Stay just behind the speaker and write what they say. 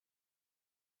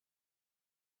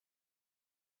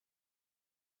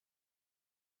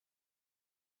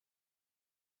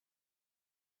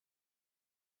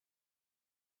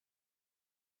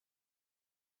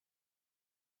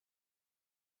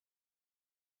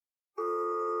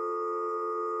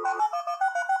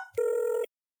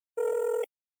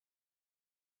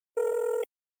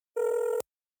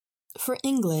For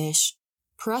English,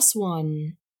 press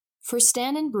 1. For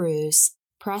Stan and Bruce,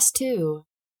 press 2.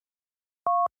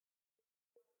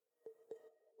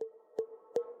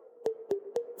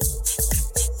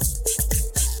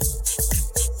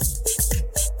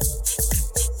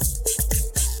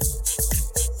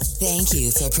 Thank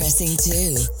you for pressing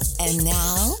 2. And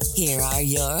now, here are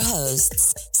your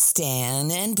hosts, Stan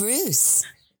and Bruce.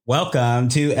 Welcome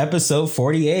to episode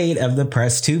 48 of the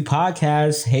Press 2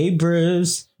 podcast. Hey,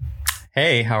 Bruce.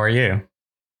 Hey, how are you?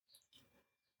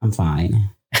 I'm fine.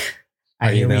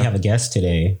 I hear we have a guest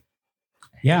today.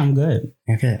 Yeah, I'm good.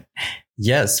 Okay.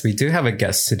 Yes, we do have a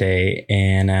guest today.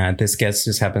 And this guest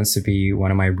just happens to be one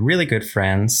of my really good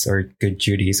friends, or good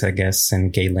Judies, I guess, in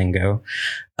gay lingo.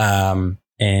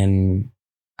 And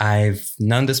I've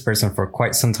known this person for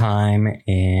quite some time,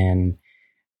 and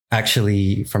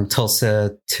actually from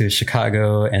Tulsa to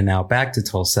Chicago and now back to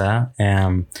Tulsa.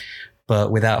 But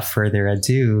without further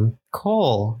ado,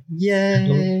 Cole.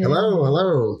 Yay.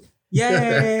 Hello.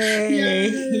 Yay.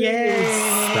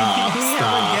 Yay. Stop.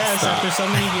 Yes, after so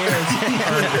many years.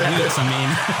 Or weeks,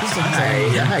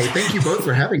 Hi. Thank you both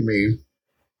for having me.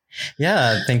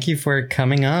 Yeah, thank you for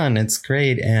coming on. It's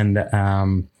great. And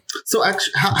so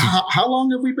actually, how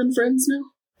long have we been friends now?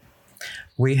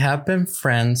 we have been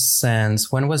friends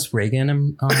since, when was Reagan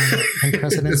in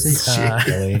presidency?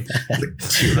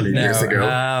 200 years ago.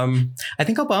 I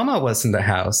think Obama was in the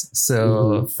House.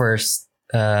 So first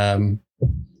term.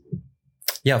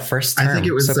 I think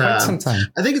it was quite some time.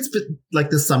 I think it's been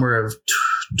like the summer of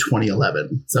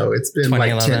 2011. So it's been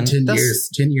like 10 years.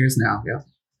 10 years now. Yeah.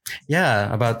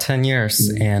 Yeah, about 10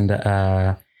 years. And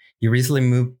you recently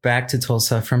moved back to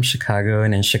Tulsa from Chicago.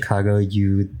 And in Chicago,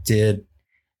 you did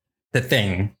the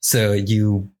thing. So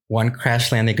you won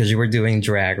Crash Landing because you were doing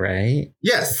drag, right?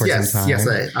 Yes. So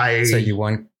you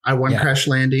won. I won Crash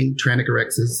Landing,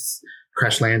 Trannicorex's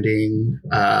Crash Landing.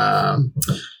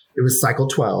 It was cycle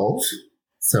 12.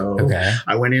 So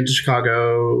I went into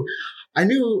Chicago. I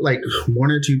knew like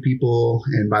one or two people.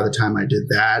 And by the time I did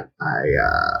that,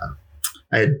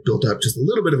 I had built up just a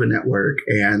little bit of a network,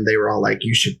 and they were all like,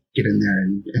 you should get in there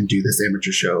and do this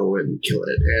amateur show and kill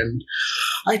it. And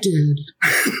I did.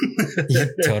 Yeah,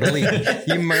 totally.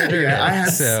 You murdered it. I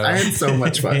had so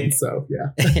much fun. So,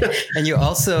 yeah. And you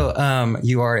also,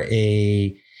 you are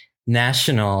a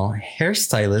national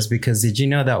hairstylist, because did you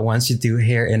know that once you do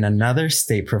hair in another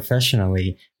state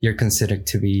professionally, you're considered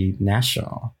to be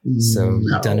national? So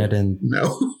you've done it in...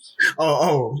 No.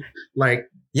 Like...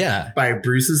 Yeah. By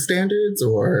Bruce's standards,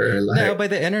 or like... No, by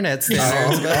the internet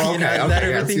standards. Not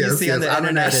everything you see on the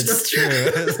internet is true.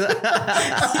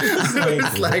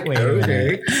 It's like,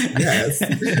 okay. Yes.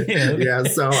 Yeah.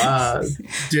 So,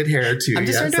 did hair too. I'm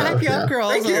just trying to hype you up,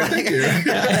 girls. Thank you.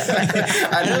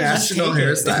 I'm a national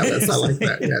hairstylist. I like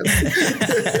that.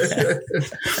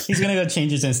 Yes. He's going to go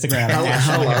change his Instagram.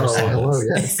 Hello.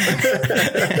 Yes.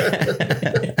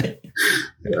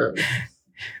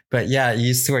 But yeah, you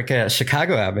used to work at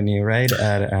Chicago Avenue, right?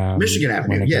 At Michigan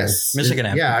Avenue, yes. Michigan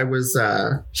Avenue. Yeah, I was...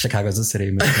 Chicago's a city,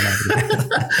 Michigan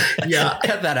Avenue. Yeah.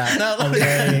 Cut that out. No.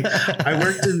 Okay. I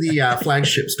worked in the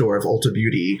flagship store of Ulta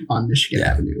Beauty on Michigan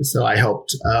Avenue. So I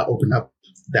helped open up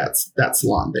that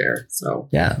salon there. So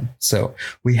yeah. So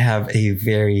we have a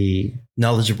very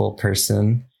knowledgeable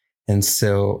person. And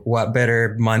so what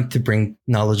better month to bring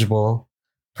knowledgeable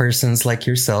persons like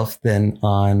yourself than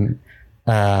on...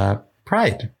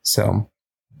 Pride. So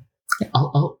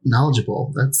I'll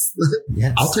knowledgeable. That's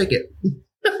yes. I'll take it.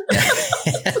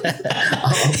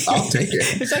 I'll take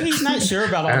it. It's like he's not sure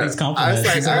about all these compliments.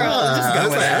 So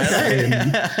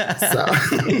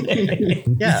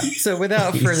yeah. So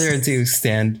without further ado,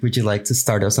 Stan, would you like to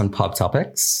start us on pop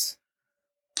topics?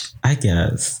 I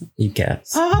guess. You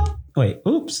guess. Pop. Wait.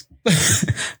 Oops.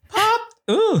 Pop.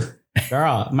 Ooh.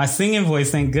 Girl, my singing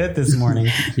voice ain't good this morning.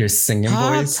 Your singing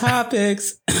voice? Pop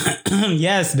topics.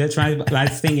 Yes, that's my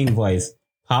singing voice.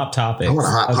 Pop topics. I want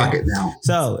a hot pocket now.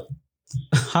 So,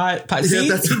 hot pocket. See,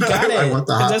 that's you got it. I want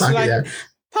the hot pocket.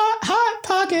 Hot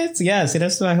pockets. Yeah, see,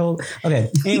 that's what I hold.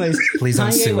 Okay, anyways. Please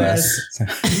don't sue us.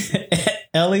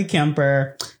 Ellie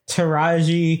Kemper,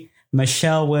 Taraji,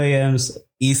 Michelle Williams,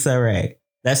 Issa Rae.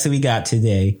 That's what we got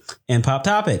today in Pop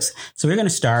Topics. So we're going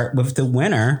to start with the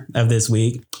winner of this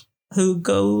week, who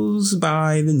goes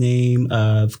by the name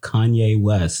of Kanye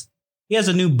West. He has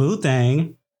a new boo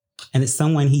thing, and it's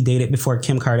someone he dated before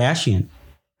Kim Kardashian.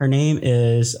 Her name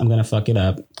is, I'm going to fuck it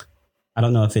up. I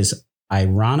don't know if it's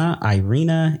Irina.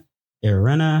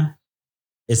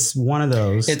 It's one of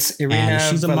those. It's Irina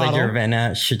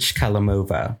Valeryevna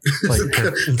Shchkalamova.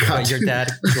 Like your dad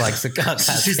likes to call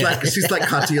She's like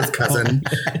Katya's cousin.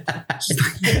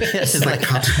 She's like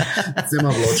Katya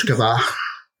Zimavlochkova.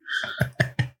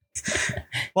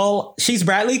 Well, she's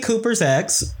Bradley Cooper's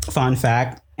ex, fun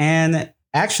fact. And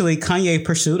actually, Kanye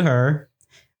pursued her.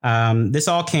 This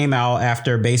all came out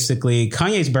after basically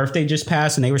Kanye's birthday just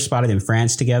passed and they were spotted in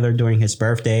France together during his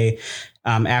birthday.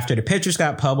 After the pictures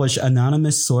got published,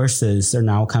 anonymous sources are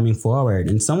now coming forward.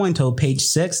 And someone told Page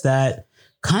Six that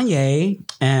Kanye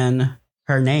and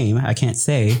her name, I can't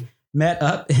say, met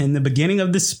up in the beginning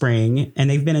of the spring and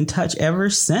they've been in touch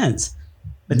ever since.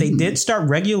 But they did start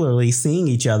regularly seeing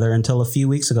each other until a few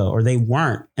weeks ago, or they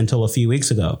weren't until a few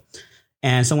weeks ago.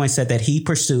 And someone said that he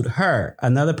pursued her.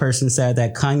 Another person said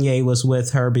that Kanye was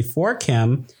with her before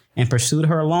Kim and pursued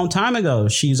her a long time ago.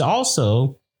 She's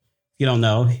also, you don't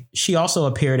know, she also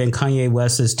appeared in Kanye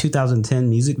West's 2010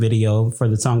 music video for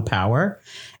the song Power.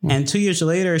 And 2 years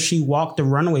later, she walked the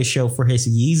runway show for his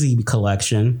Yeezy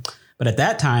collection. But at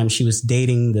that time, she was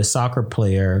dating the soccer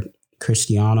player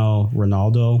Cristiano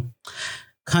Ronaldo.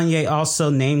 Kanye also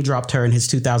name dropped her in his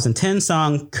 2010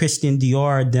 song Christian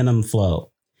Dior Denim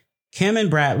Flow. Kim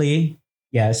and Bradley,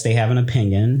 yes, they have an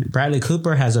opinion. Bradley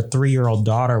Cooper has a 3-year-old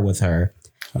daughter with her,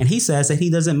 and he says that he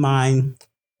doesn't mind.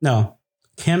 No,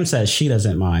 Kim says she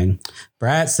doesn't mind.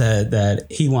 Brad said that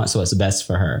he wants what's best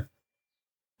for her.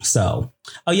 So,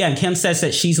 oh yeah, and Kim says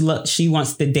that she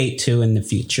wants to date too in the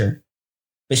future,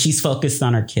 but she's focused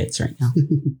on her kids right now.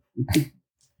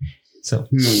 So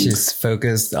she's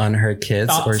focused on her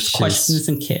kids, or she's questions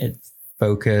and kids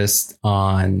focused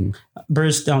on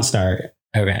Bruce. Don't start.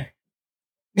 Okay.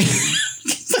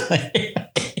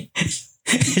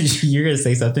 You're gonna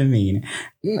say something mean.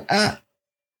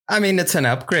 I mean, it's an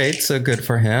upgrade, so good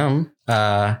for him.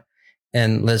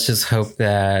 And let's just hope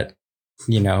that,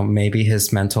 maybe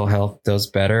his mental health does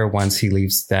better once he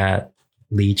leaves that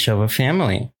leech of a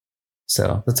family.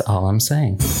 So that's all I'm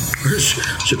saying.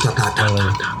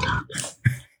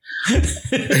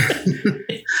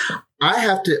 I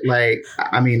have to I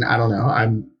don't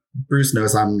know. Bruce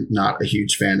knows I'm not a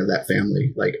huge fan of that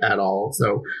family, at all.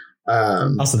 So,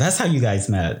 also that's how you guys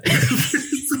met.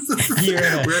 You're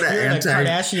at a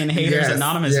Kardashian haters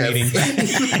anonymous meeting.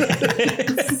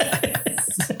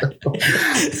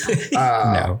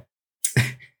 No.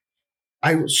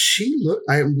 I'm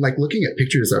looking at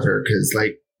pictures of her because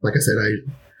like I said,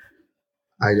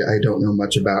 I don't know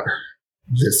much about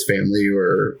this family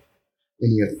or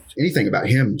anything about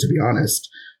him, to be honest.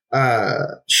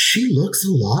 She looks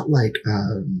a lot like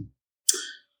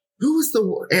who was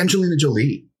the Angelina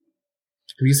Jolie?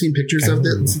 Have you seen pictures of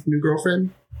this new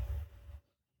girlfriend?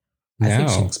 No. I think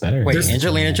she looks better. Wait,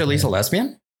 Angelina Jolie's a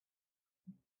lesbian?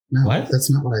 No, what? That's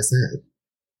not what I said.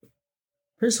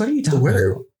 Bruce, what are you talking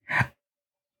about?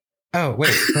 Oh,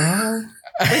 wait. Where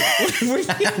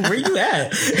you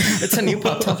at? It's a new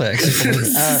pop topic.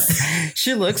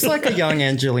 She looks like a young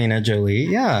Angelina Jolie.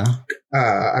 Yeah.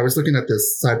 I was looking at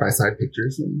this side-by-side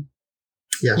pictures, and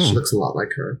she looks a lot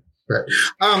like her. But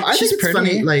I think it's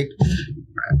funny,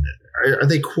 are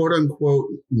they quote-unquote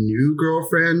new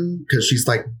girlfriend? Because she's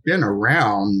been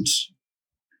around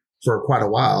for quite a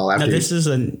while. No, this is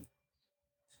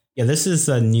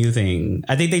a new thing.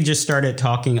 I think they just started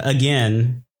talking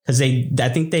again because I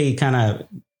think they kind of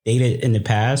dated in the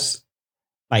past.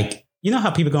 You know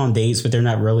how people go on dates, but they're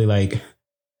not really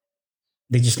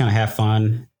they just kind of have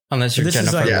fun. Unless you're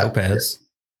Jennifer Lopez.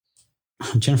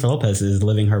 Jennifer Lopez is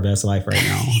living her best life right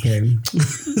now. Okay.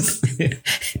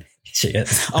 She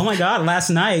is. Oh my God. Last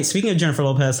night, speaking of Jennifer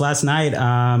Lopez, or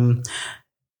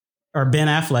Ben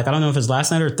Affleck, I don't know if it's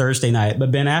last night or Thursday night, but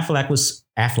Ben Affleck was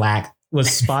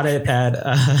spotted at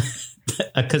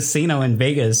a casino in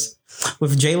Vegas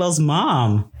with J-Lo's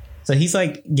mom. So he's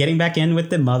getting back in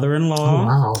with the mother-in-law. Oh,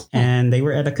 wow. And they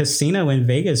were at a casino in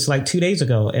Vegas 2 days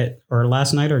ago or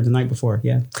last night or the night before.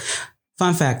 Yeah.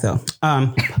 Fun fact though.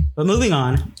 But moving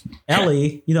on,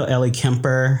 Ellie, Ellie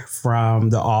Kemper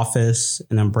from The Office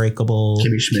and Unbreakable.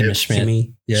 Kimmy Schmidt.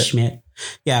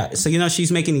 Yeah. So,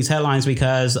 she's making these headlines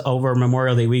because over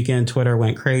Memorial Day weekend, Twitter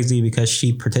went crazy because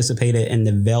she participated in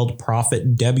the Veiled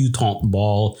Prophet debutante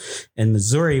ball in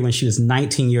Missouri when she was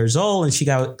 19 years old, and she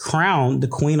got crowned the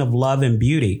Queen of Love and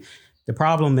Beauty. The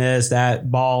problem is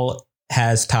that ball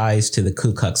has ties to the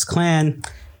Ku Klux Klan,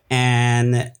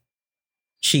 and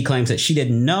she claims that she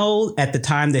didn't know at the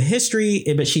time the history,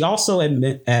 but she also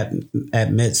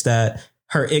admits that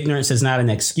her ignorance is not an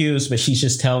excuse, but she's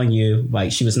just telling you,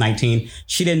 she was 19.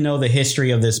 She didn't know the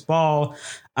history of this ball.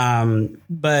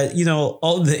 But,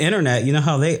 the internet,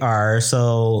 how they are.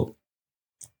 So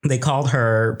they called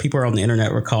her, people on the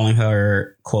internet were calling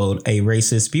her, quote, a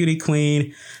racist beauty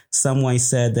queen. Someone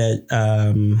said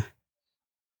that,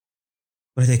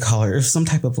 what did they call her? It was some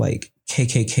type of like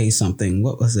KKK something.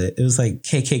 What was it? It was like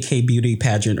KKK beauty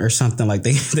pageant or something. Like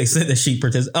they said that she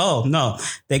participated. Oh no,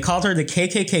 they called her the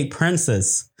KKK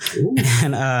princess. Ooh.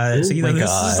 And so you know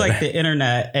this is like the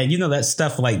internet, and you know that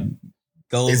stuff like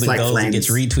goes it's and like goes flames. And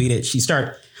gets retweeted.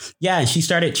 She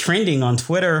started trending on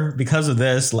Twitter because of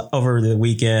this over the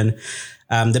weekend.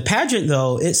 The pageant,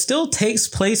 though, it still takes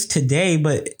place today,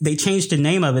 but they changed the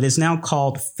name of it. It's now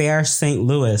called Fair St.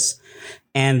 Louis.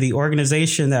 And the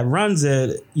organization that runs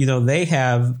it, you know, they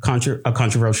have a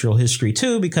controversial history,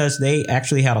 too, because they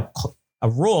actually had a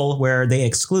rule where they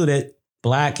excluded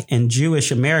Black and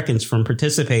Jewish Americans from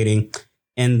participating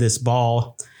in this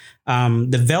ball.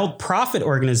 The Veiled Prophet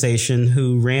organization,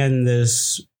 who ran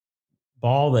this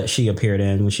ball that she appeared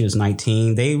in when she was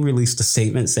 19, they released a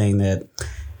statement saying that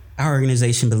our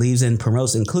organization believes in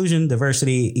promotes inclusion,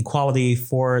 diversity, equality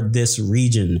for this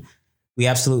region. We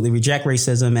absolutely reject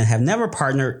racism and have never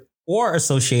partnered or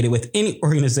associated with any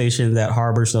organization that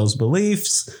harbors those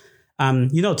beliefs.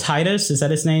 You know, Titus, is that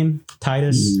his name?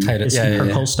 Titus, her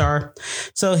co-star.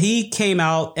 So he came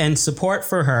out in support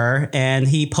for her and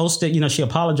he posted, you know, she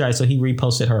apologized. So he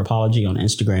reposted her apology on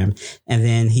Instagram. And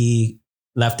then he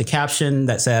left a caption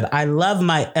that said, I love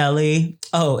my Ellie.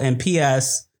 Oh, and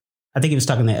P.S. I think he was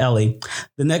talking to Ellie.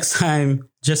 The next time,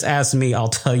 just ask me, I'll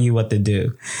tell you what to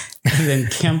do. And then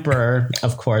Kemper,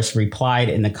 of course, replied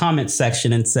in the comments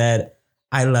section and said,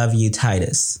 I love you,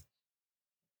 Titus.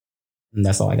 And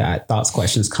that's all I got. Thoughts,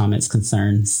 questions, comments,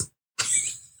 concerns.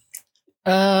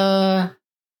 I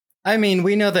mean,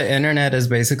 we know the internet is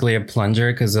basically a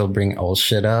plunger because they'll bring old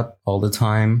shit up all the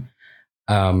time.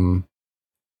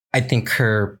 I think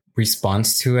her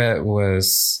response to it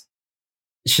was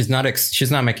she's not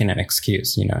making an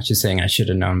excuse. You know, she's saying I should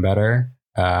have known better.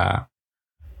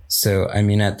 So, I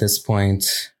mean, at this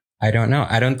point, I don't know.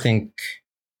 I don't think.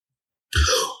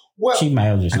 Well, she might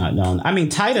have just not known. I mean,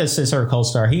 Titus is her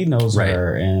co-star. He knows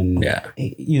her, and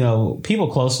you know,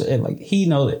 people close to it, like he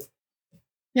knows it.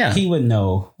 Yeah, he would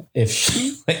know if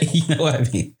she. You know what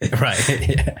I mean, right?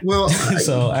 Yeah. Well,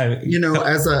 so you know,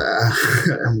 as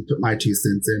I'm put my 2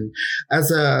 cents in.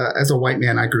 As a white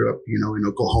man, I grew up, you know, in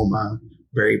Oklahoma,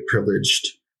 very privileged.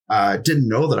 Didn't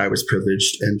know that I was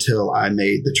privileged until I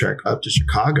made the trek up to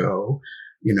Chicago,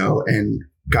 you know, and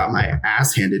got my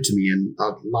ass handed to me in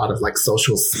a lot of like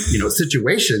social, you know,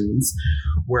 situations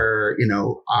where, you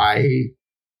know, I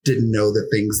didn't know the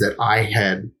things that I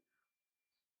had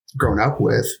grown up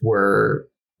with were,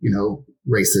 you know,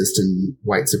 racist and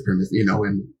white supremacist, you know,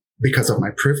 and because of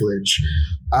my privilege,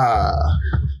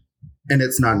 and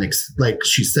it's not like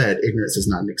she said, ignorance is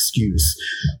not an excuse.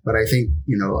 But I think,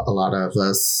 you know, a lot of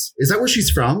us, is that where she's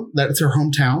from? That's her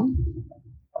hometown?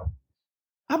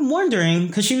 I'm wondering,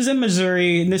 because she was in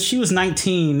Missouri and she was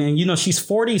 19 and, you know, she's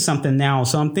 40 something now.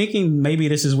 So I'm thinking maybe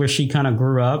this is where she kind of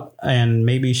grew up and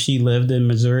maybe she lived in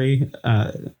Missouri.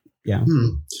 Yeah.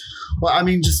 Well, I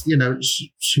mean, just, you know,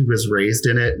 she was raised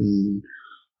in it and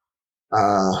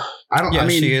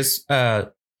she is.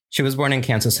 She was born in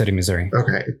Kansas City, Missouri.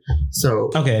 Okay. So.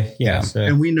 Okay. Yeah. So.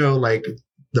 And we know like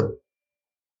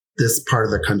this part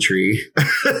of the country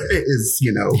is,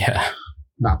 you know,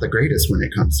 not the greatest when it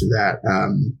comes to that,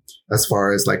 as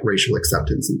far as like racial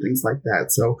acceptance and things like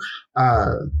that. So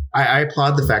I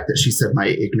applaud the fact that she said my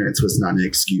ignorance was not an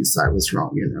excuse. I was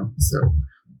wrong, you know, so.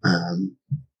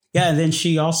 Yeah. And then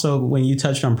she also, when you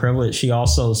touched on privilege, she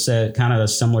also said kind of a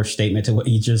similar statement to what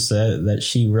you just said, that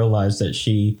she realized that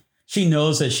she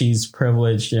knows that she's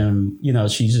privileged and, you know,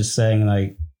 she's just saying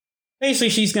like, basically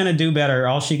she's going to do better.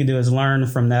 All she can do is learn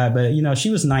from that. But, you know, she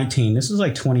was 19. This was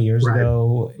like 20 years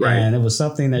ago. Right. And it was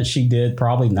something that she did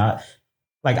probably not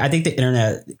like, I think the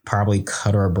internet probably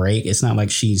cut her a break. It's not like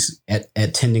she's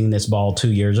attending this ball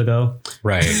 2 years ago.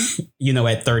 Right. You know,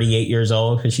 at 38 years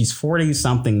old, because she's 40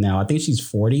 something now. I think she's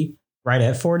 40, right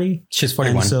at 40. She's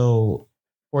 41. And so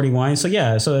 41. So,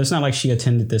 yeah. So it's not like she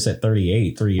attended this at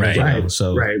 38, 3 years ago.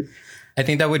 So I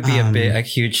think that would be a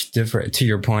huge difference to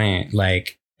your point.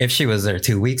 Like if she was there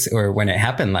 2 weeks or when it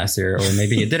happened last year, or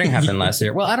maybe it didn't happen last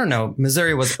year. Well, I don't know.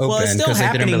 Missouri was open because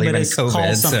they didn't believe in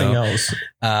COVID. Something else.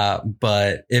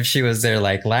 But if she was there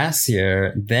like last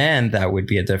year, then that would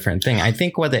be a different thing. I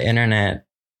think what the internet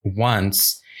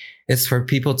wants is for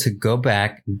people to go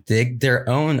back, dig their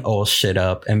own old shit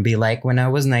up and be like, when I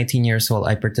was 19 years old,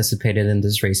 I participated in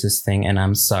this racist thing and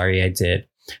I'm sorry I did.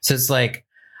 So it's like,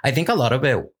 I think a lot of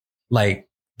it, like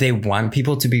they want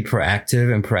people to be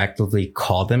proactive and proactively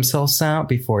call themselves out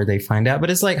before they find out.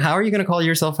 But it's like, how are you going to call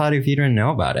yourself out if you don't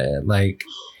know about it? Like,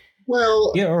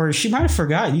 Well, yeah, or she might have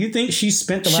forgot. You think she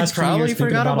spent the last She probably 20 years thinking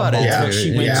forgot about about a it, ball too. she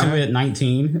went Yeah. to at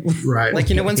 19? right. Like,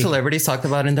 when celebrities talked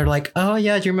about it and they're like, oh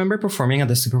yeah, do you remember performing at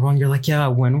the Super Bowl? And you're like, yeah,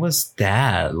 when was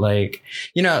that? Like,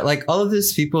 like all of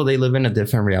these people, they live in a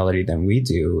different reality than we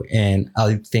do. And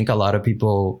I think a lot of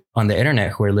people on the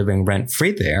internet who are living rent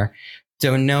free there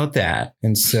don't know that.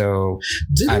 And so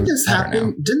Didn't this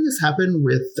happen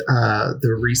with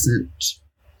the recent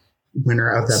winner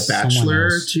of The Someone Bachelor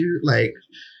else. too? Like,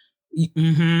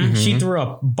 She threw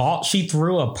a ball. She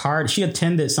threw a party. She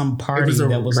attended some it party was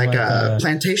that was like a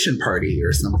plantation party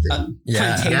or something. yeah.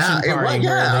 plantation Yeah, it party was-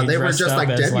 where yeah, they were dressed just up like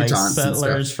as, debutantes and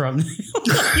settlers from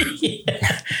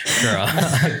Girl.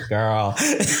 girl.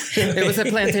 It was a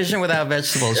plantation without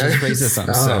vegetables, just racism.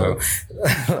 Oh.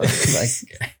 So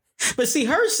like, But see,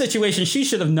 her situation, she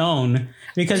should have known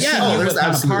because she Yeah, knew there's what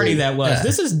kind of party absolutely- that was. yeah.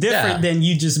 This is different than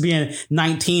you just being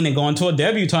 19 and going to a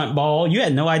debutante ball. You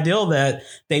had no idea that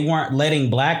they weren't letting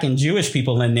Black and Jewish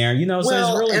people in there. So it's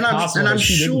really and possible that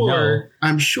she didn't know.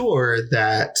 I'm sure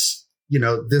that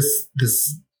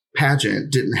this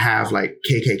pageant didn't have like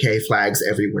KKK flags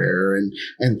everywhere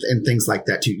and things like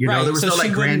that too. Right, There was so no she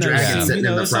like Grand wouldn't have Dragon seen, sitting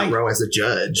in the it's front like- row as a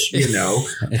judge.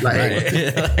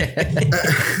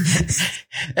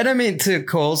 And I mean, to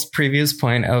Cole's previous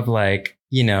point of like,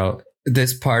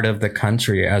 this part of the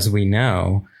country, as we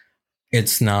know,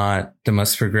 it's not the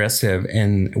most progressive.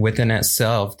 And within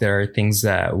itself, there are things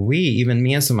that even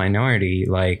me as a minority,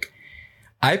 like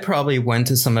I probably went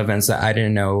to some events that I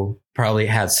didn't know probably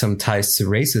had some ties to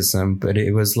racism, but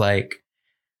it was like,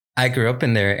 I grew up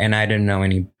in there and I didn't know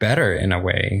any better in a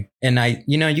way. And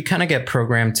you kind of get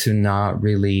programmed to not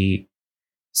really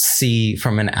see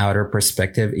from an outer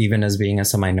perspective, even as being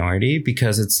as a minority,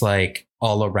 because it's like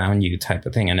all around you type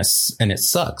of thing. And it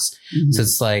sucks. Mhm. So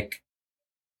it's like,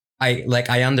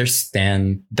 I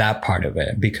understand that part of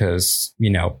it because,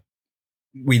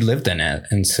 we lived in it.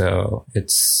 And so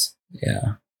it's,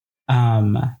 yeah.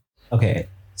 Okay.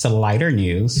 So lighter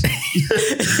news.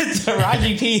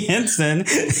 Taraji P. Henson.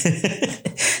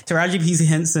 Taraji P.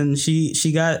 Henson,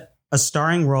 she got a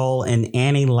starring role in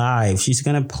Annie Live. She's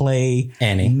going to play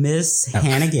Annie. Miss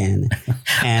Hannigan.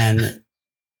 And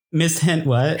Miss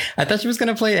what? I thought she was going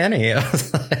to play Annie. I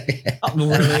was like, Oh,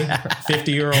 really?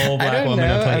 50-year-old Black woman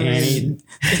to play Annie.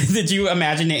 Did you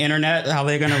imagine the internet, how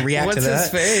they're going to react what's to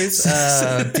that? his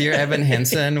face? Dear Evan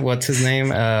Hansen. What's his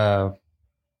name?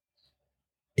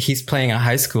 He's playing a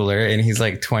high schooler and he's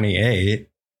like 28.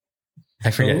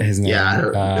 I forget Who? his name. Yeah, I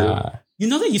don't know. You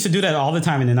know, they used to do that all the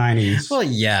time in the 90s. Well,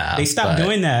 yeah. They stopped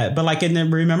doing that. But like,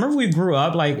 remember we grew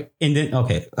up like, and then,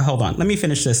 okay, hold on. Let me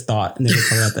finish this thought and then we'll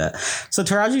talk about that. So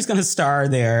Taraji's going to star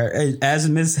there as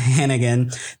Miss Hannigan.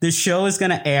 The show is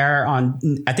going to air on,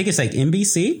 I think it's like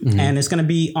NBC, and it's going to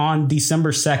be on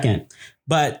December 2nd.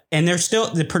 And they're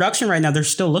still, the production right now, they're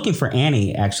still looking for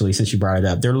Annie, actually, since you brought it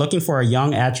up. They're looking for a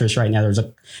young actress right now. There's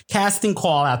a casting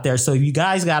call out there. So if you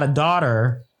guys got a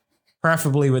daughter,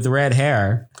 preferably with red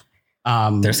hair,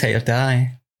 There's hair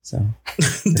dye. So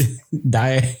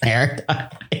dye hair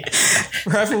dye.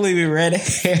 Preferably with red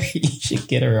hair. You should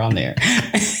get her on there.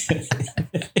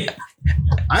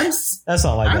 That's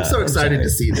all I got. I'm so excited to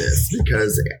see this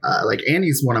because like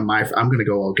Annie's one of my, I'm going to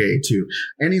go all gay too.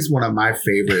 Annie's one of my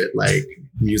favorite like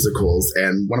musicals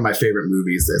and one of my favorite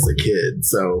movies as a kid.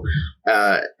 So,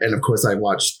 and of course I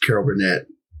watched Carol Burnett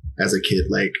as a kid.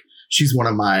 Like she's one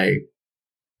of my,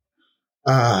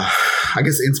 I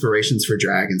guess inspirations for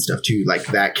drag and stuff too. Like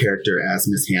that character as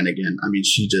Miss Hannigan. I mean,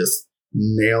 she just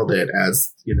nailed it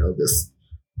as, this,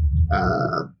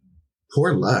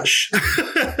 poor Lush.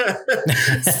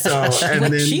 So, and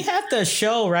then she had the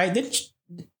show, right?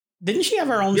 Didn't she have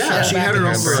her own show? yeah, she had her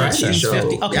own variety show.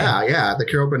 50? Okay. Yeah, the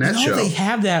Carol Burnett show. They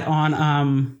have that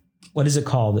on what is it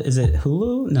called? Is it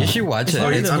Hulu? No. you should watch it.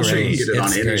 on It's I'm sure you great. can get it on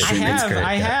It's any great. streaming I It's have. great.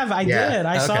 I Yeah. have. I Yeah. did.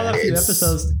 I saw a few It's-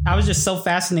 episodes. I was just so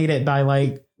fascinated by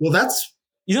like, Well, that's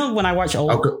when I watch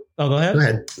old. go Go ahead. go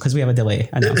ahead. Because we have a delay.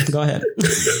 I know. Go ahead.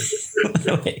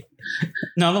 Wait.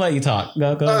 No, I'm gonna let you talk.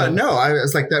 Go ahead. No, I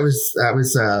was like that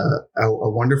was a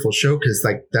wonderful show because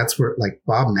like that's where like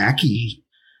Bob Mackie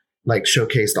like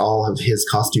showcased all of his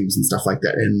costumes and stuff like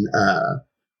that, and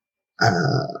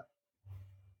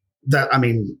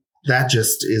that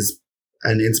just is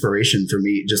an inspiration for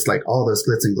me. Just like all those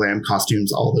glitz and glam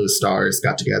costumes, all those stars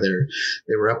got together.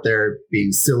 They were up there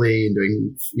being silly and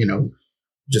doing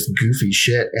just goofy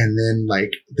shit, and then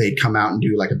like they'd come out and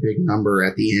do like a big number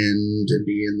at the end and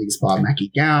be in these Bob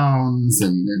Mackie gowns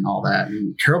and all that.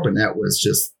 And Carol Burnett was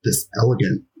just this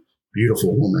elegant,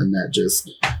 beautiful woman that just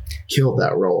killed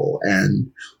that role. And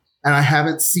I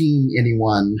haven't seen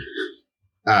anyone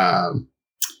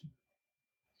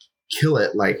kill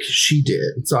it like she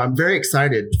did. So I'm very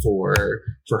excited for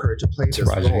her to play this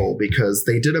role, because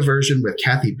they did a version with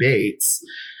Kathy Bates,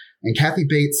 and Kathy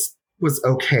Bates was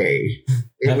okay.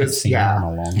 It was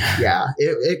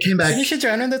It came back. Didn't she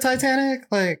drown in the Titanic?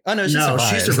 Like, oh no,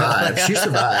 she survived. She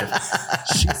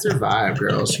survived,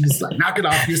 girl. She's like, knock it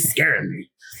off, you're scaring me.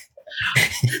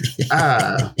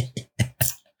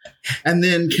 And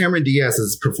then Cameron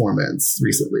Diaz's performance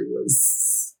recently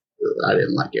was, I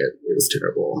didn't like it. It was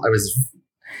terrible.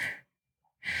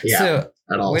 So,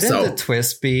 at all. Wouldn't the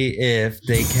twist be if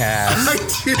they cast? I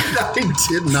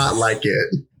did not like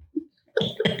it.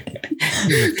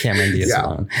 Cameron Diaz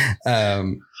alone.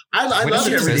 I love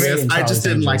Cameron Diaz. I just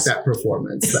didn't like that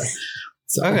performance.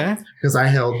 So, okay. Because I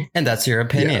held. And that's your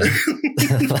opinion.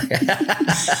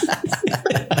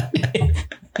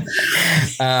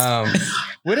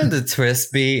 Wouldn't the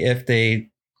twist be if they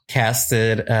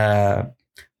casted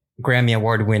Grammy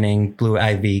Award winning Blue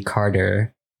Ivy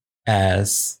Carter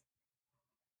as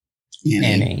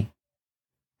Annie?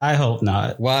 I hope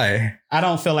not. Why? I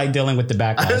don't feel like dealing with the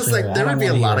backlash. I was like, there would be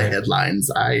a lot of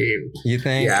headlines. You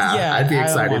think? Yeah, I'd be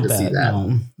excited to see that.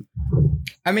 No.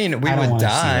 I mean, we would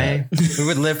die. We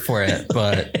would live for it,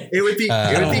 but it would be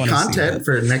content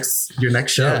for your next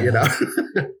show. You know,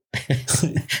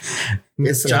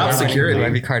 it's job security.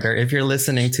 Ivy Carter, if you're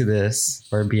listening to this,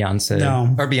 or Beyonce's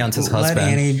husband, let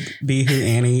Annie be who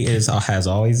Annie has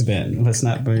always been. Let's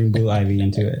not bring Blue Ivy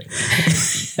into it.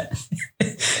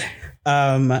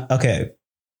 Okay.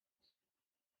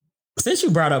 Since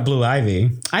you brought up Blue Ivy,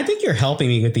 I think you're helping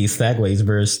me with these segues,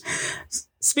 Bruce.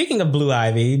 Speaking of Blue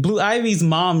Ivy's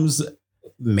mom's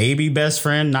maybe best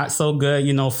friend, not so good,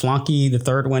 flunky, the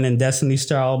third one in Destiny's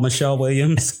Child, Michelle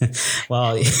Williams.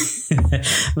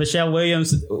 Michelle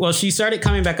Williams, she started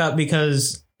coming back up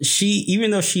because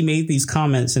even though she made these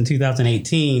comments in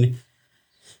 2018,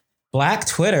 Black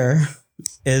Twitter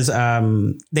is,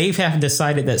 they have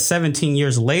decided that 17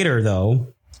 years later, though,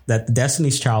 that the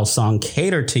Destiny's Child song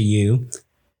Cater to You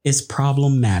is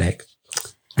problematic.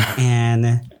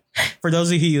 And for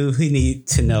those of you who need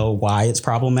to know why it's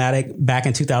problematic, back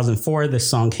in 2004, this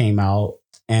song came out,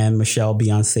 and Michelle,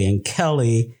 Beyonce, and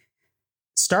Kelly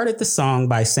started the song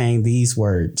by saying these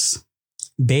words: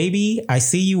 "Baby, I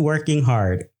see you working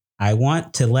hard. I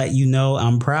want to let you know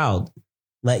I'm proud.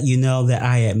 Let you know that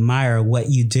I admire what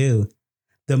you do.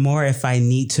 The more if I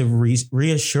need to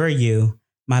reassure you,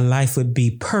 my life would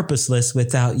be purposeless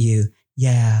without you.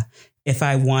 Yeah, if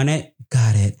I want it,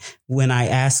 got it. When I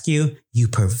ask you, you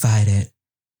provide it."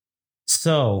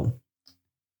 So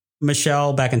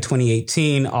Michelle back in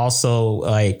 2018 also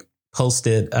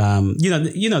posted,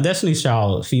 Destiny's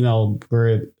Child, female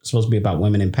group, supposed to be about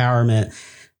women empowerment.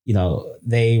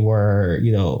 They were,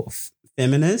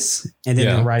 feminists, and then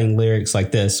they're writing lyrics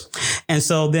like this. And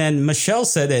so then Michelle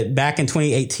said that back in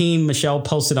 2018, Michelle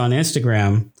posted on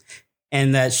Instagram,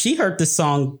 and that she heard this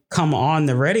song come on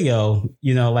the radio,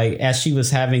 as she was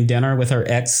having dinner with her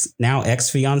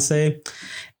ex-fiance.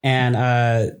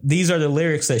 And these are the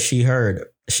lyrics that she heard.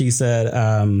 She said,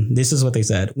 this is what they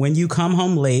said: "When you come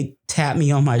home late, tap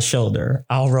me on my shoulder.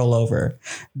 I'll roll over.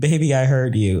 Baby, I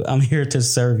heard you. I'm here to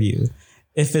serve you.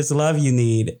 If it's love you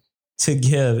need to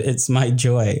give, it's my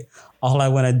joy. All I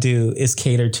want to do is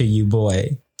cater to you,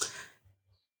 boy."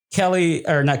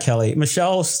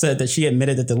 Michelle said that she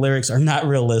admitted that the lyrics are not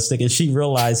realistic, and she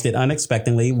realized it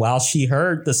unexpectedly while she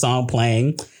heard the song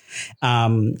playing.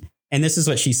 And this is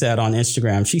what she said on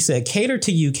Instagram. She said, "Cater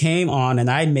to You came on and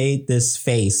I made this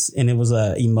face," and it was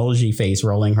a emoji face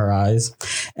rolling her eyes.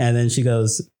 And then she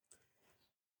goes,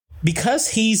 "Because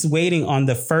he's waiting on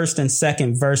the first and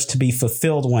second verse to be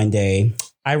fulfilled one day,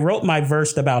 I wrote my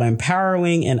verse about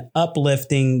empowering and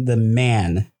uplifting the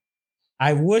man.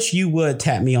 I wish you would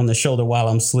tap me on the shoulder while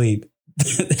I'm asleep."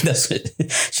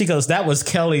 She goes, "That was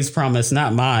Kelly's promise,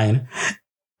 not mine.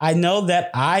 I know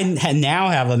that I now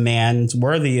have a man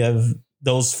worthy of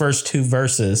those first two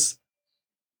verses.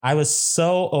 I was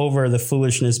so over the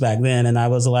foolishness back then. And I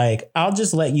was like, I'll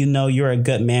just let you know you're a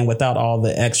good man without all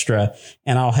the extra,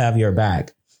 and I'll have your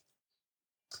back."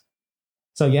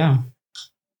 So, yeah.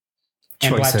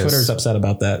 And Black Twitter's upset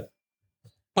about that.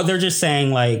 But they're just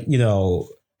saying,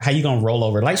 how you gonna roll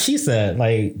over? Like she said,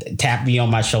 tap me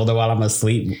on my shoulder while I'm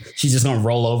asleep. She's just gonna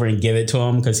roll over and give it to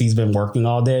him because he's been working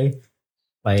all day.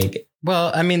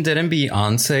 Well, I mean, didn't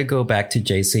Beyonce go back to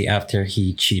Jay-Z after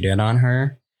he cheated on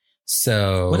her?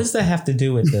 So what does that have to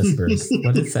do with this, Bruce?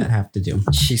 What does that have to do?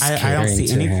 I don't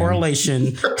see any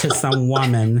correlation to some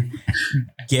woman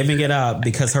giving it up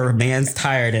because her man's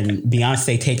tired, and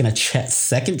Beyonce taking a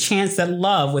second chance at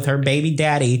love with her baby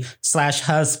daddy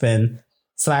 /husband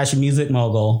 /music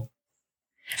mogul.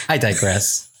 I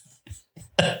digress.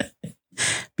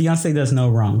 Beyonce does no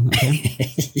wrong. Okay,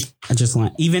 I just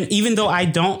want even though I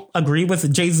don't agree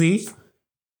with Jay-Z,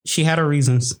 she had her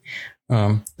reasons.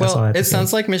 Well, it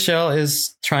sounds like Michelle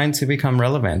is trying to become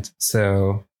relevant.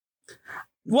 So,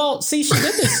 well, see, she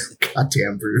did this.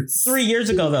 Goddamn, Bruce. 3 years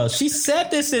ago, though. She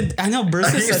said this, and I know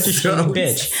Bruce is such a shitty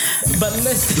bitch, but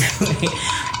listen,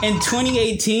 in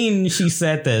 2018, she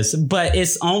said this, but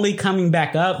it's only coming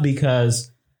back up because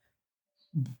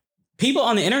people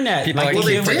on the internet, people like are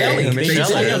they did with Ellie,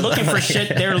 they're is. looking for shit.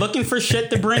 They're looking for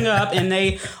shit to bring up, and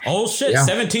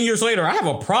 17 years later, I have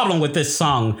a problem with this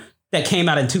song that came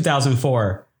out in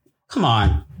 2004. Come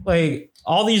on, like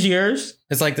all these years.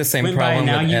 It's like the same problem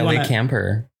with Ellie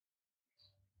Camper.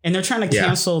 And they're trying to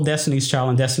cancel Destiny's Child,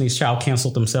 and Destiny's Child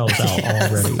canceled themselves out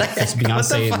already. Because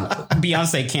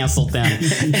Beyonce canceled them.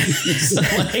 So,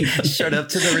 like, showed up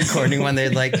to the recording when they're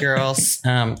like, girls,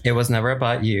 it was never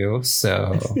about you.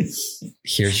 So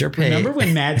here's your pay. Remember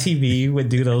when Mad TV would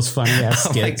do those funny ass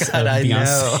skits of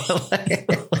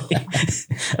Beyonce?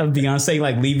 Of Beyonce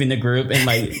like leaving the group and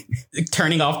like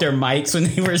turning off their mics when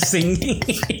they were singing.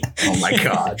 Oh my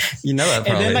God. You know that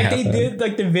probably And then like happened. they did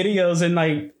like the videos and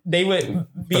like they would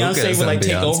Beyonce would like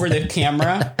take over the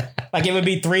camera. Like it would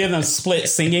be three of them split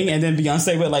singing, and then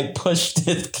Beyonce would like push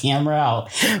the camera out,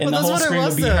 and the whole screen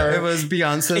would be her. It was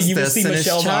Beyonce's and you would see Destiny's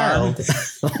Michelle Child.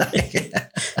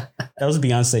 That was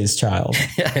Beyonce's child.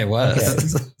 Yeah, it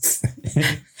was.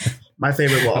 Okay. My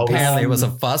favorite will always. Apparently, it was a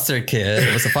foster kid.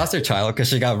 It was a foster child because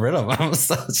she got rid of him.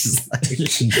 So she's like,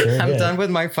 I'm done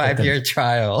with my 5-year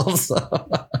trial. So.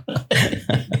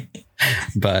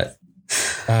 But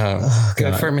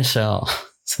good for Michelle.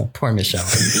 So poor Michelle.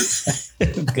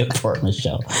 Good poor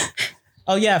Michelle.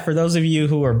 Oh yeah, for those of you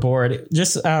who are bored,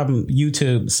 just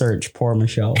YouTube search "Poor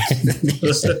Michelle."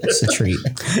 It's a treat.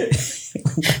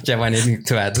 Do you have anything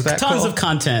to add to that? Tons of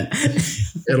content.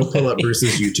 It'll pull up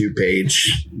Bruce's YouTube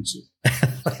page.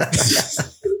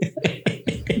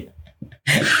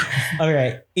 All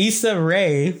right, Issa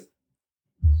Rae.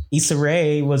 Issa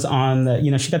Rae was on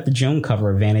the, she got the June cover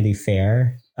of Vanity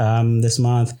Fair this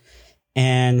month.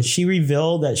 And she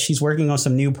revealed that she's working on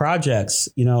some new projects,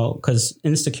 because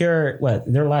Insecure,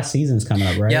 their last season's coming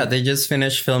up, right? Yeah, they just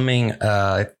finished filming,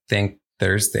 I think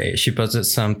Thursday. She posted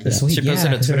something. She posted a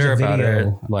because Twitter there's a about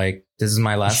video. it. Like, this is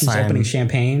my last She's time. opening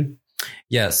champagne.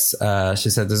 Yes. She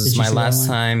said, this is Did you my see that last one?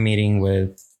 time meeting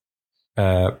with,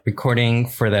 recording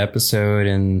for the episode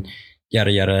and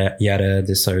yada, yada, yada.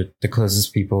 These are the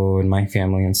closest people in my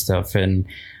family and stuff. And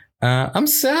I'm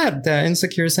sad that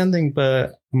Insecure is ending,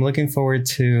 but I'm looking forward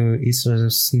to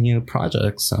Issa's new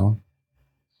project. So,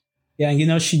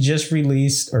 yeah, she just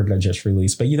released, or not just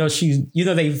released, but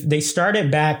they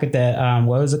started back at the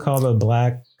what was it called, the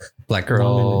Black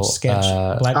Girl sketch,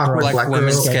 Black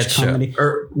Women sketch show. comedy.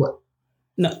 Or what?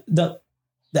 No, the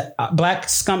Black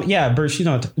Scum. Yeah, Bruce,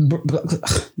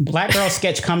 Black Girl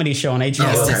sketch comedy show on HBO.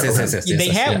 Yes. They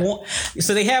had one,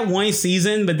 so they had one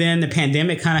season, but then the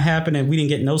pandemic kind of happened, and we didn't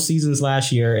get no seasons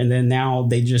last year. And then now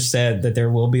they just said that there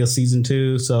will be a season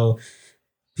 2, so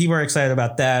people are excited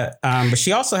about that. But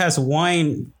she also has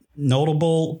one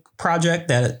notable project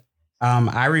that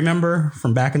I remember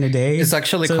from back in the day. It's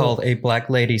actually called a Black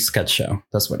Lady Sketch Show.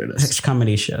 That's what it is. Sketch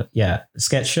comedy show. Yeah.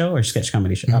 Sketch show or sketch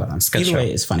comedy show. I don't know. Sketch Either show.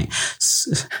 way, it's funny.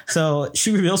 So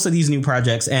she reveals these new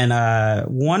projects. And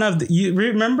one of you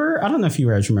remember, I don't know if you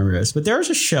guys remember this, but there was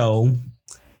a show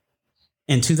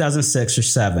in 2006 or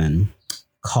 7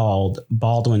 called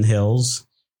Baldwin Hills.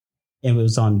 It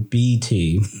was on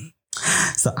BT.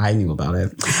 So I knew about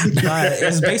it. But it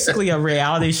was basically a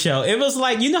reality show. It was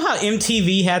like, how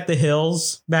MTV had The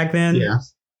Hills back then? Yeah.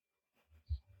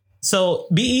 So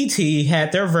BET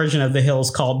had their version of The Hills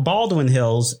called Baldwin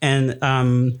Hills. And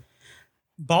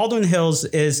Baldwin Hills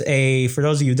is for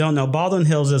those of you who don't know, Baldwin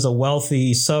Hills is a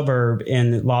wealthy suburb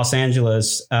in Los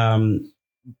Angeles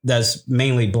that's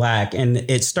mainly Black. And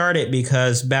it started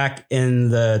because back in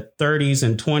the 30s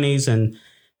and 20s and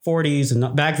 40s,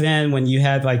 and back then when you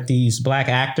had like these Black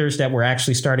actors that were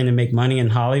actually starting to make money in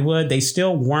Hollywood, they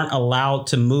still weren't allowed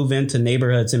to move into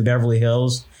neighborhoods in Beverly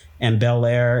Hills and Bel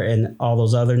Air and all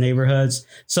those other neighborhoods.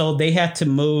 So they had to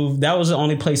move. That was the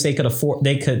only place they could afford.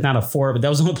 They could not afford, but that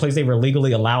was the only place they were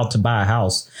legally allowed to buy a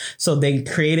house. So they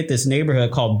created this neighborhood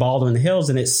called Baldwin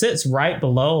Hills, and it sits right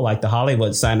below like the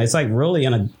Hollywood sign. It's like really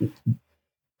in a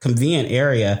convenient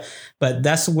area, but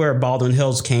that's where Baldwin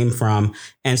Hills came from.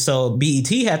 And so BET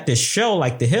had this show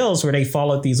like The Hills where they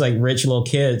followed these like rich little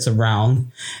kids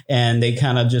around, and they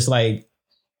kind of just like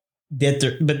but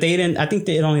they didn't, I think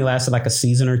it only lasted like a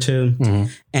season or 2. Mm-hmm.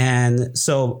 And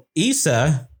so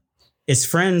Issa is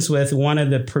friends with one of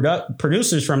the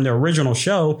producers from the original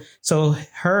show. So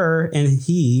her and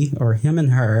he, or him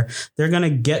and her, they're going to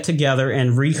get together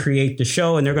and recreate the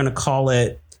show, and they're going to call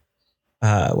it,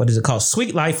 what is it called?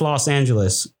 Sweet Life Los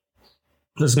Angeles.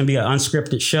 There's going to be an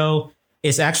unscripted show.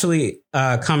 It's actually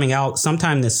coming out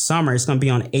sometime this summer. It's going to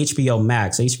be on HBO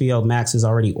Max. HBO Max has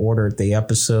already ordered the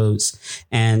episodes,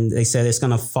 and they said it's going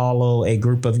to follow a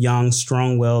group of young,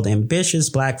 strong-willed,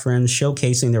 ambitious Black friends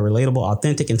showcasing their relatable,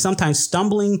 authentic, and sometimes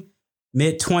stumbling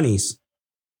mid-20s.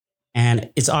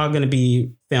 And it's all going to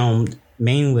be filmed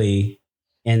mainly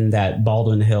in that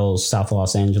Baldwin Hills, South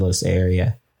Los Angeles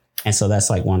area. And so that's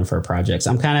like one of her projects.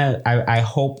 I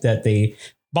hope that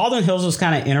Baldwin Hills was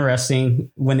kind of interesting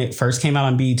when it first came out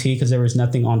on BET because there was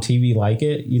nothing on TV like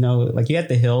it. You know, like you had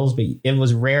the Hills, but it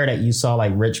was rare that you saw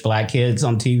like rich Black kids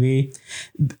on TV,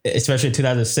 especially in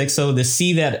 2006. So to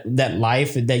see that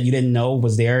life that you didn't know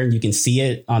was there and you can see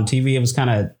it on TV, it was kind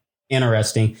of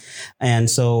interesting. And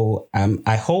so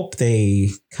I hope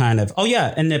they kind of,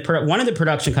 and one of the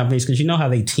production companies, because you know how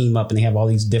they team up and they have all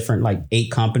these different like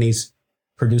 8 companies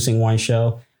producing one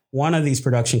show. One of these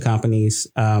production companies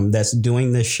that's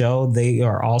doing this show, they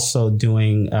are also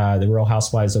doing the Real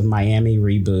Housewives of Miami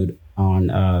reboot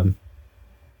on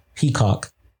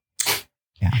Peacock.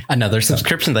 Yeah, another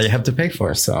subscription that you have to pay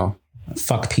for. So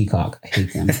fuck Peacock, I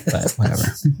hate them, but whatever.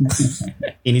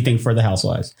 Anything for the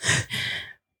Housewives.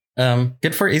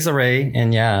 Good for Issa Rae,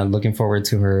 and yeah, looking forward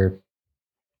to her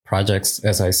projects.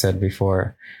 As I said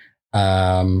before.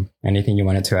 Anything you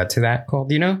wanted to add to that, Cole?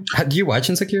 Do you watch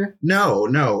Insecure? No.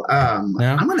 I'm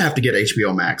gonna have to get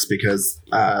HBO Max because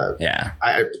I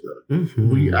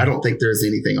don't think there's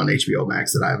anything on HBO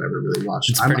Max that I've ever really watched.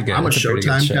 It's pretty good. I'm a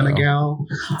Showtime kind of gal,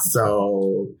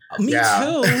 so me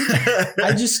too.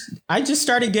 I just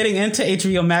started getting into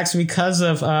HBO Max because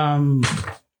of I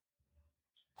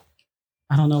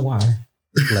don't know why.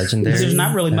 Legendary. There's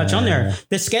not really much on there.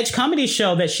 The sketch comedy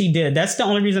show that she did, that's the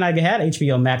only reason I had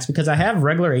HBO Max, because I have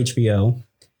regular HBO.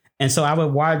 And so I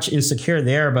would watch Insecure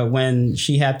there. But when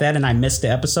she had that and I missed the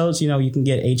episodes, you can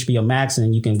get HBO Max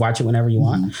and you can watch it whenever you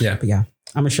want. Yeah. But yeah,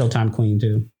 I'm a Showtime queen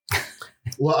too.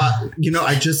 Well,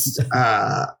 I just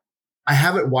I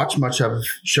haven't watched much of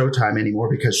Showtime anymore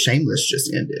because Shameless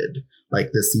just ended.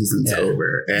 Like this season's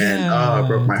over, and it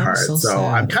broke my heart. So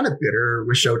I'm kind of bitter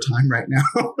with Showtime right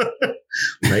now.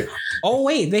 Like, oh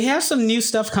wait, they have some new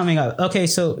stuff coming up. Okay,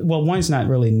 so one's not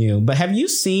really new, but have you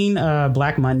seen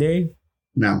Black Monday?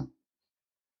 No.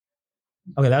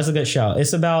 Okay, that was a good show.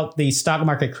 It's about the stock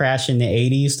market crash in the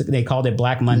 80s. They called it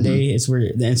Black Monday. Mm-hmm. It's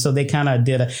weird, and so they kind of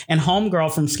did and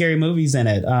Homegirl from Scary Movies in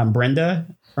it. Brenda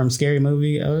from Scary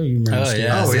Movie. Oh, you remember?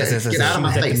 Yes. Get out of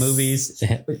my face. The movies.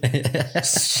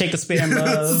 Shakespeare in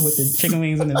Love with the chicken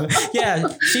wings and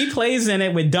she plays in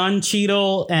it with Don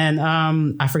Cheadle and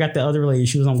I forgot the other lady.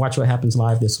 She was on Watch What Happens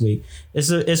Live this week.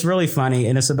 It's really funny,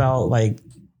 and it's about like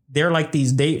they're like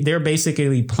they're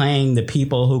basically playing the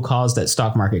people who caused that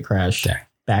stock market crash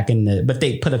back but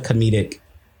they put a comedic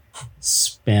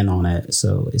spin on it,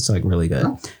 so it's like really good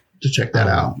to check that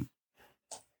out.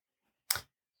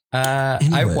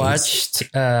 I watched,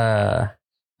 I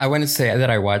want to say that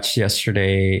I watched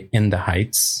yesterday In the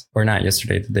Heights, or not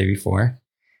yesterday, the day before,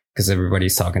 because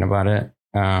everybody's talking about it.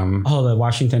 The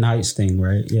Washington Heights thing,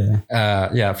 right?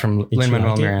 Yeah. From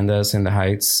Lin-Manuel Miranda's In the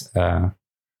Heights. That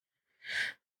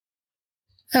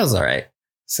was all right.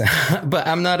 So, but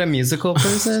I'm not a musical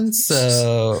person,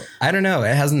 so I don't know.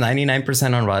 It has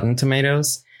 99% on Rotten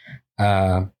Tomatoes.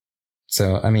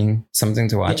 So, I mean, something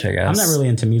to watch, I guess. I'm not really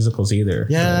into musicals either.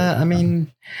 Yeah, I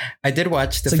mean, I did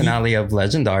watch the finale of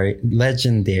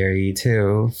Legendary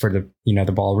too, for the,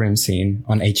 the ballroom scene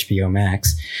on HBO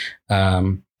Max.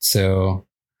 So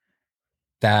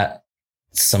that's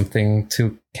something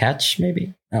to catch,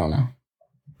 maybe. I don't know.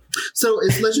 So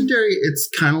is Legendary, it's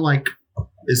kind of like,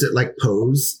 is it like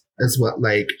Pose as well?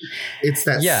 Like, it's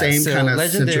that same kind of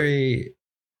Legendary.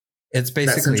 It's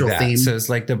basically that. Theme. So it's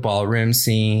like the ballroom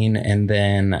scene, and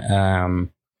then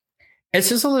it's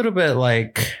just a little bit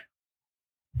like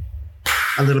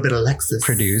a little bit Alexis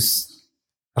produced.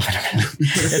 La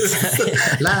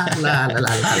la la la la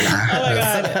la. Oh my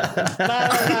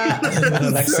god!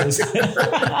 Alexis.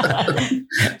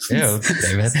 Ew,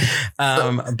 David.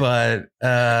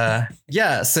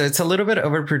 So it's a little bit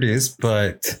overproduced,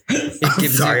 but it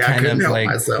gives you kind of like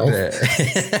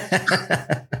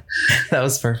that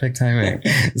was perfect timing.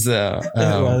 So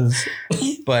it was.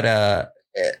 But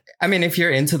I mean, if you're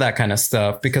into that kind of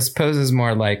stuff, because Pose is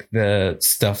more like the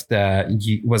stuff that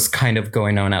was kind of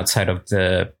going on outside of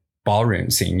the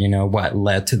ballroom scene, what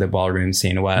led to the ballroom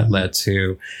scene, what led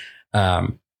to,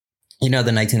 the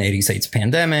 1980s AIDS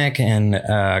pandemic and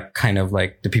kind of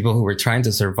like the people who were trying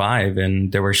to survive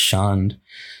and they were shunned.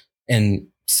 And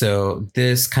so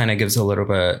this kind of gives a little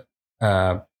bit,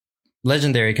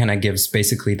 Legendary kind of gives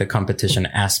basically the competition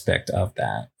aspect of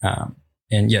that.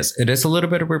 And yes, it is a little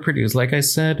bit overproduced, like I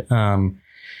said.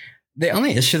 The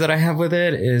only issue that I have with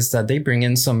it is that they bring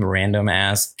in some random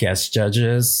ass guest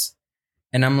judges.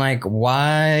 And I'm like,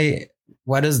 why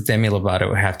does Demi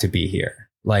Lovato have to be here?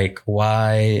 Like,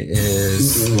 why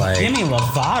is like Demi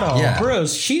Lovato? Yeah.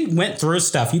 Bruce, she went through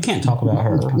stuff. You can't talk about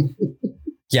her.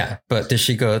 Yeah, but did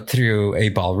she go through a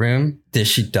ballroom? Did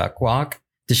she duck walk?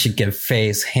 Did she give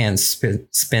face, hands,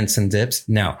 spins and dips?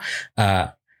 No.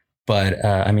 But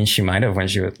I mean, she might have when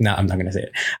she was. No, I'm not going to say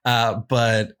it.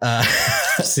 But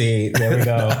see, there we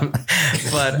go.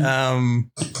 But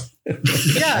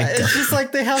yeah, it's just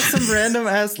like they have some random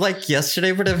ass. Like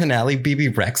yesterday for the finale,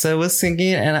 BB Rexa was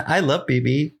singing, and I love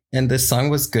BB, and this song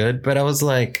was good. But I was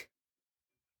like,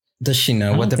 does she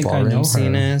know what the ballroom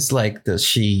scene is? Like, does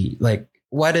she like?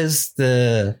 What is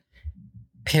the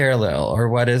parallel, or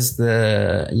what is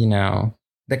the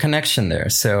the connection there?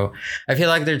 So I feel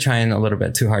like they're trying a little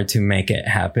bit too hard to make it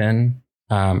happen,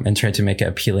 and try to make it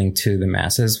appealing to the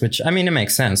masses, which, I mean, it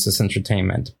makes sense. It's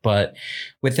entertainment. But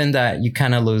within that, you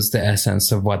kind of lose the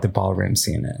essence of what the ballroom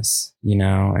scene is,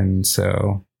 And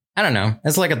so, I don't know.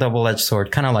 It's like a double-edged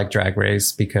sword, kind of like Drag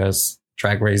Race, because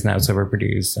Drag Race now is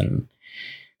overproduced and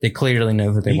they clearly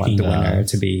know who they want the winner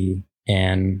to be.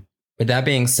 And with that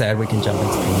being said, we can jump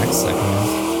into the next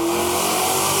segment.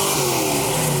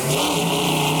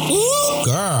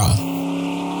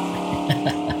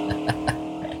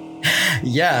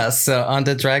 Yeah, so on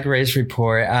the Drag Race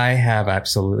report, I have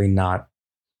absolutely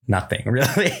nothing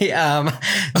really.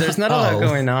 There's not a lot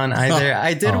going on either.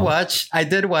 I did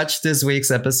watch this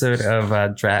week's episode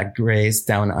of Drag Race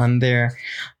Down Under.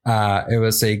 It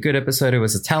was a good episode. It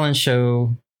was a talent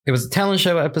show. It was a talent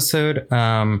show episode.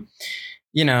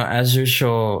 As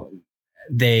usual,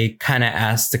 they kind of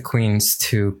asked the queens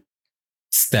to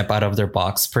step out of their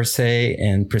box per se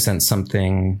and present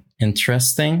something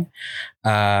interesting.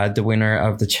 The winner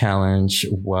of the challenge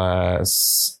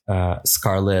was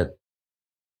Scarlett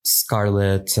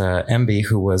Envy,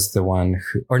 who was the one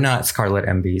who, or not Scarlett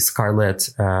Envy, Scarlett,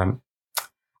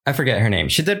 I forget her name.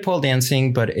 She did pole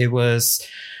dancing, but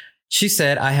she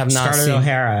said, I have not Scarlett seen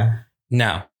O'Hara.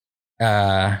 No.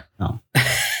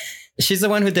 She's the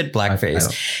one who did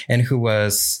blackface and who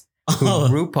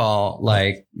RuPaul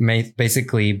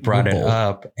basically brought it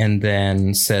up and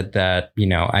then said that,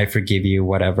 I forgive you,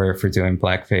 whatever, for doing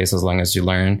blackface as long as you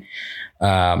learn.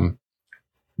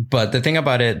 But the thing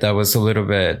about it that was a little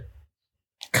bit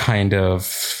kind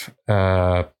of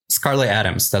Scarlett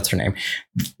Adams, that's her name.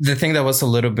 The thing that was a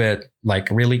little bit like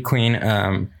really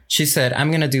queen, she said,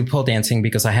 I'm going to do pole dancing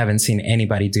because I haven't seen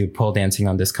anybody do pole dancing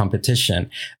on this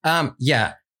competition.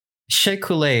 Yeah. Shea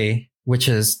Coulee, which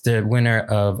is the winner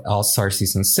of All Star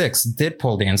Season 6, did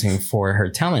pole dancing for her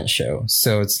talent show.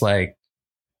 So it's like,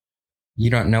 you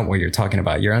don't know what you're talking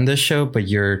about. You're on this show, but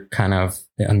you're kind of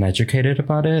uneducated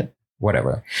about it.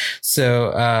 Whatever.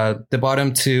 So the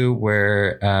bottom two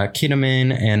were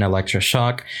Ketamine and Electra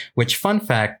Shock, which, fun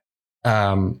fact,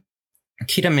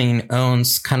 Ketamine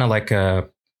owns kind of like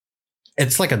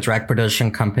it's like a drag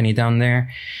production company down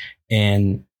there.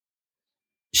 And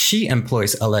she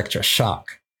employs Electra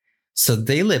Shock. So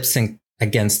they lip sync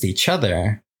against each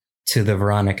other to the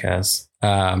Veronicas.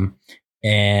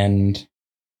 And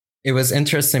it was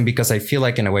interesting because I feel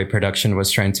like in a way production was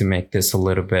trying to make this a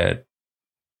little bit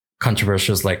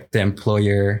controversial, like the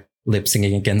employer lip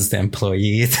syncing against the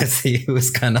employee to see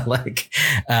who's kind of like,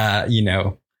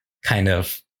 kind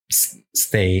of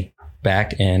stay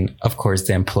back. And of course,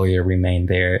 the employer remained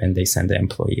there and they sent the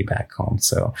employee back home.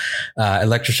 So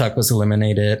Electra Shock was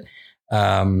eliminated.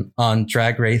 On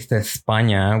Drag Race de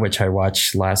España, which I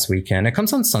watched last weekend. It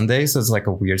comes on Sunday, so it's like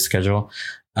a weird schedule.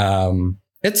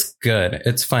 It's good.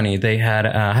 It's funny. They had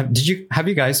have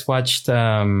you guys watched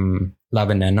La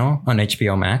Veneno on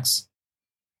HBO Max?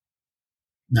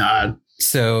 Nah.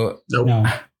 So nope. No.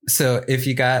 So if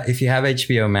you have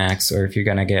HBO Max, or if you're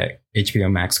gonna get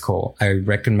HBO Max Cool, I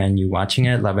recommend you watching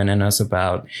it. La Veneno is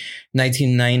about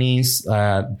 1990s,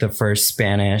 the first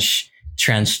Spanish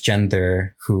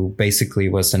transgender who basically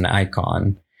was an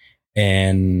icon,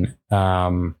 and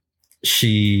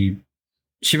she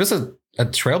was a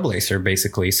trailblazer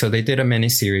basically. So they did a mini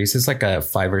series. It's like a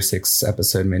 5 or 6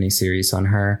 episode mini series on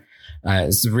her.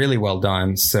 It's really well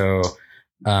done. So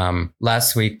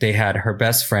last week they had her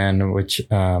best friend, which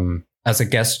as a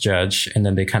guest judge, and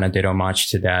then they kind of did homage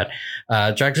to that.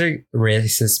 Drag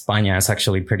Race España is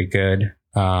actually pretty good.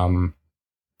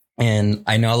 And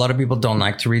I know a lot of people don't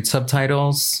like to read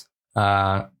subtitles.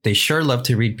 They sure love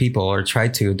to read people or try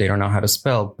to. They don't know how to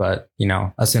spell. But, you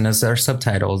know, as soon as there are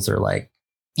subtitles, they're like,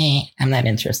 I'm not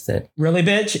interested. Really,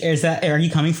 bitch? Are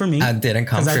you coming for me? I didn't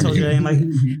come for you. I, like,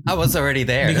 I was already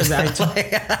there. Because I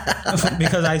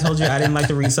told you I didn't like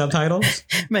to read subtitles?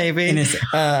 Maybe.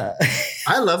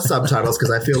 I love subtitles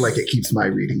because I feel like it keeps my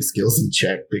reading skills in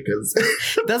check because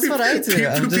that's what I do.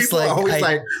 I'm just like, always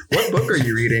like, what book are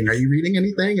you reading? Are you reading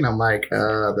anything? And I'm like,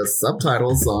 the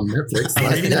subtitles on Netflix.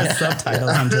 I'm reading the subtitles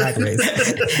on Drag Race.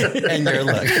 And you're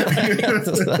like,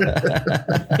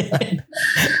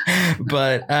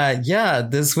 but yeah,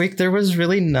 this week there was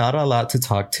really not a lot to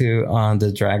talk to on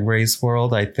the Drag Race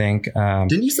world. I think.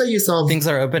 Didn't you say you saw things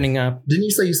are opening up? Didn't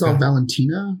you say you saw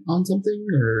Valentina on something?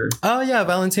 Or oh yeah,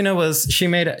 Valentina she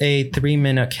made a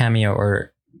 3-minute cameo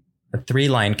or a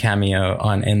 3-line cameo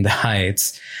on In the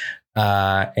Heights.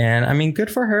 And I mean,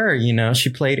 good for her. You know, she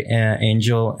played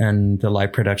Angel in the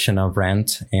live production of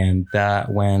Rent, and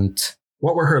that went.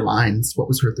 What were her lines? What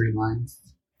was her 3 lines?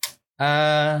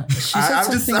 She said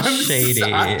something shady.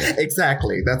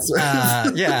 Exactly. That's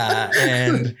yeah,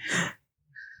 and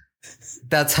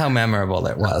that's how memorable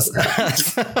it was.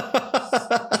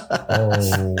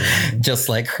 Just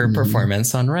like her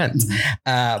performance on Rent.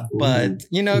 But,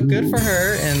 you know, good for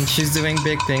her. And she's doing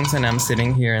big things. And I'm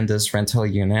sitting here in this rental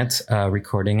unit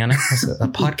recording a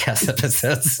podcast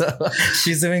episode. So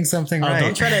she's doing something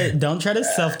right. Don't try to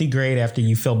self-degrade after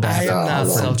you feel bad. I am not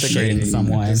self-degrading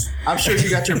someone. I'm sure you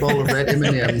got your bowl of red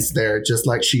M&Ms there, just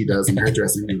like she does in her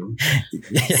dressing room.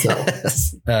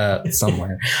 Yes,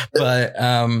 somewhere. But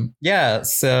yeah,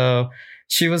 so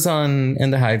she was on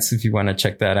In the Heights if you want to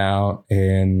check that out.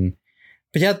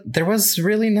 But yeah, there was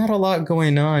really not a lot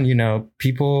going on. You know,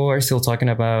 people are still talking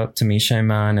about Tamisha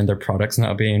Iman and their products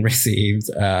not being received.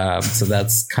 So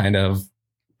that's kind of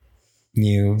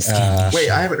new. Wait,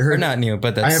 I haven't heard. Or not new,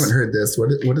 but I haven't heard this.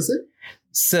 What is it?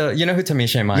 So you know who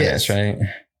Tamisha Iman is, right?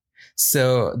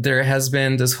 So there has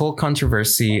been this whole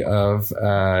controversy of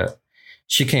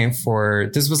she came for,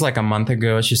 this was like a month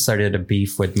ago. She started a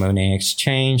beef with Monet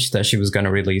Exchange that she was going to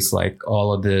release like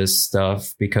all of this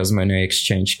stuff because Monet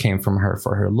Exchange came from her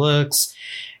for her looks.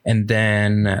 And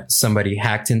then somebody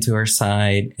hacked into her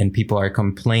site and people are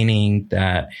complaining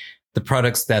that the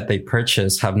products that they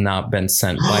purchased have not been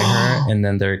sent by her. And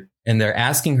then they're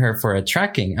asking her for a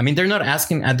tracking. I mean, they're not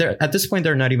asking at this point,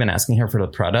 they're not even asking her for the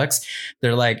products.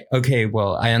 They're like, okay,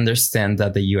 well, I understand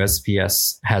that the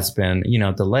USPS has been, you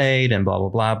know, delayed and blah, blah,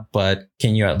 blah, but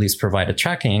can you at least provide a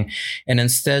tracking? And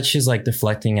instead she's like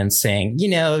deflecting and saying, you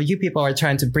know, you people are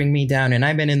trying to bring me down and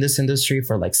I've been in this industry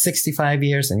for like 65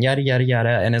 years and yada, yada,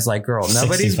 yada. And it's like, girl,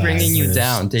 nobody's bringing you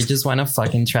down. They just want a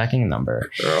fucking tracking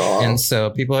number. And so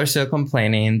people are still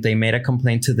complaining. They made a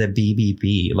complaint to the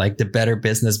BBB, like the Better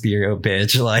Business Bureau,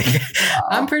 bitch. Like,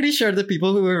 I'm pretty sure the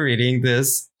people who were reading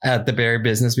this at the Better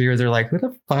Business Bureau, they're like, who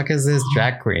the fuck is this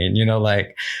drag queen? You know,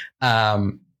 like,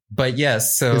 but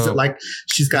yes. So is it like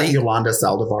she's got Yolanda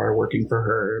Saldivar working for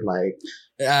her? Like,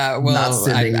 well, not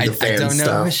sending I don't know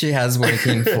stuff. who she has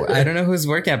working for. I don't know who's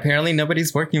working. Apparently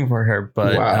nobody's working for her,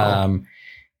 but,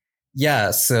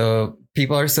 yeah. So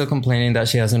people are still complaining that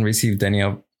she hasn't received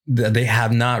they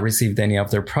have not received any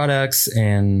of their products.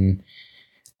 And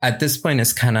at this point,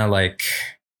 it's kind of like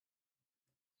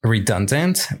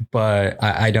redundant, but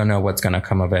I don't know what's going to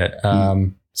come of it.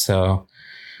 So,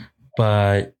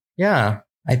 but yeah,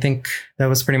 I think that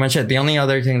was pretty much it. The only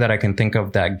other thing that I can think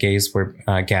of that gays were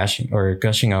gushing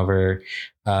over.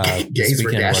 Gays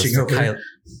were gashing over.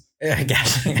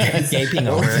 Gaping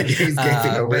over.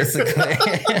 Basically.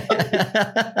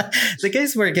 The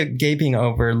gays were gaping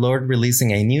over Lorde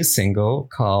releasing a new single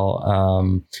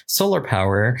called Solar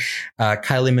Power.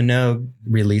 Kylie Minogue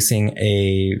releasing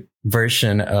a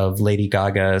version of Lady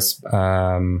Gaga's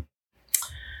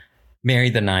Marry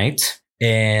the Night.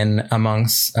 And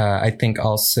amongst, I think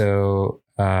also,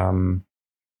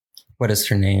 what is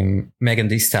her name? Megan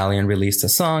Thee Stallion released a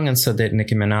song, and so did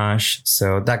Nicki Minaj.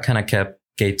 So that kind of kept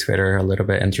gay Twitter a little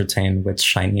bit entertained with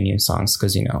shiny new songs,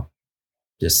 because, you know,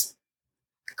 just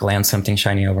glance something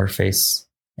shiny over her face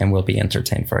and we'll be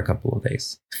entertained for a couple of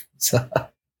days. So,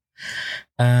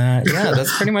 yeah,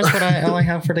 that's pretty much all I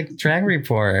have for the drag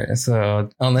report. So,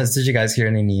 unless, did you guys hear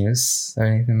any news or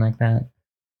anything like that?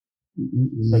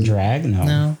 For drag?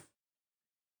 No.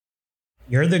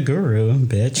 You're the guru,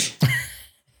 bitch.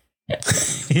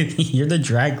 You're the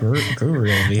drag guru over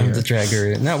here. I'm the drag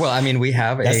guru. No, well, I mean, we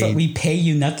have That's what we pay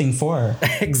you nothing for.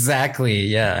 Exactly.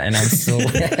 Yeah. And I'm still...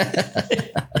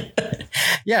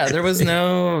 Yeah, there was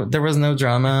no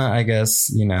drama, I guess.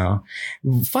 You know,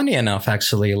 funny enough,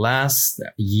 actually, last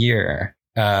year,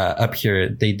 up here,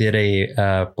 they did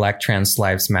a Black Trans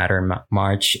Lives Matter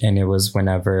march, and it was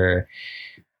whenever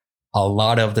a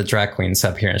lot of the drag queens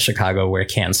up here in Chicago were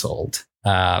canceled.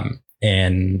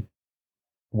 And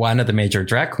one of the major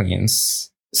drag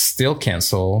queens still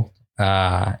canceled,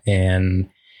 and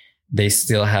they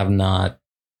still have not.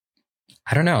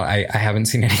 I don't know. I haven't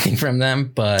seen anything from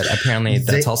them, but apparently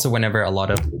that's also whenever a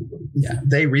lot of. Yeah.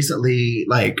 They recently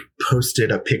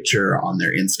posted a picture on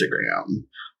their Instagram.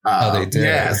 They did.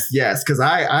 Yes. Because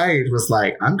I was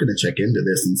like, I'm going to check into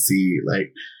this and see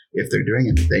if they're doing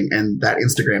anything. And that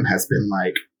Instagram has been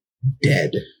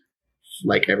dead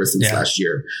ever since last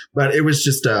year. But it was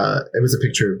just it was a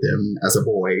picture of them as a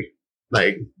boy,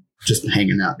 just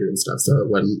hanging out doing stuff. So it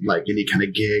wasn't any kind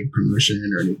of gig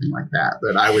promotion or anything like that.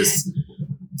 But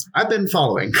I've been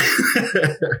following.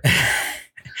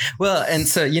 Well, and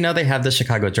so, they have the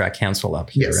Chicago Drag Council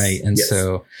up here, right? And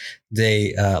so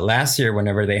they, last year,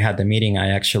 whenever they had the meeting, I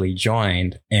actually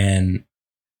joined. And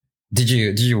did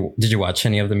you watch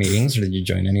any of the meetings, or did you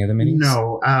join any of the meetings?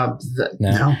 No.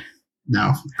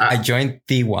 No. I joined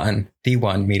the one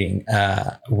meeting,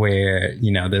 where,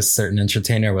 this certain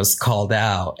entertainer was called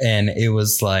out, and it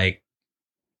was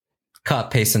cut,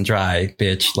 paste, and dry,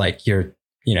 bitch. You're,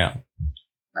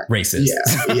 racist.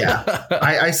 Yeah.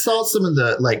 I saw some of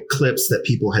the clips that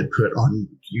people had put on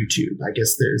YouTube. I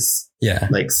guess there's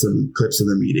some clips of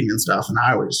the meeting and stuff, and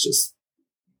I was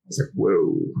like,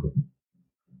 whoa.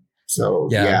 So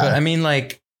but I mean,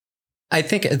 I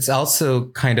think it's also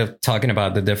kind of talking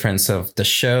about the difference of the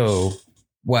show,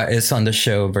 what is on the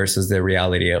show versus the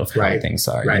reality of how things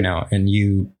are, and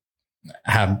you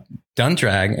have done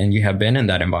drag and you have been in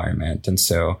that environment, and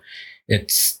so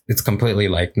it's completely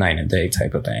night and day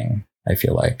type of thing, I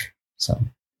feel like. So,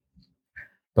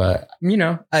 but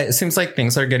it seems like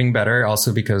things are getting better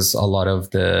also because a lot of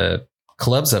the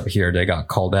clubs up here, they got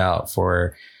called out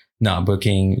for not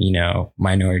booking,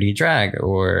 minority drag,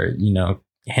 or,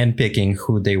 handpicking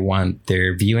who they want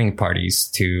their viewing parties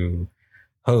to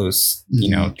host,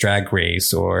 Drag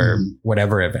Race or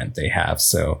whatever event they have.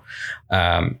 So,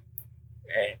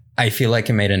 I feel like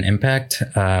it made an impact.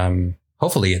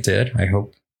 Hopefully it did. I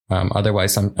hope.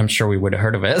 Otherwise, I'm sure we would have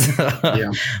heard of it.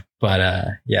 Yeah.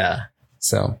 But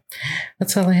so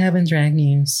that's all I have in drag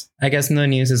news. I guess no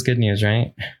news is good news,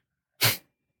 right?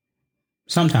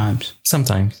 Sometimes.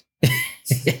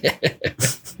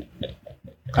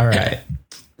 All right.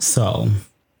 So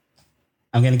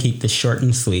I'm going to keep this short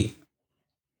and sweet.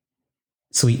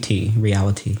 Sweet tea,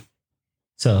 reality.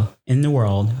 So in the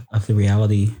world of the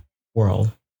reality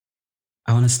world,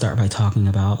 I want to start by talking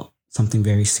about something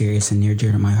very serious and near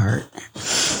dear to my heart.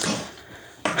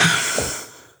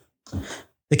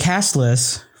 The cast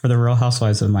list for the Real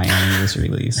Housewives of Miami was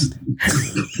released.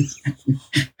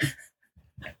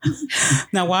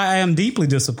 Now, why I am deeply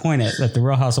disappointed that the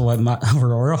Real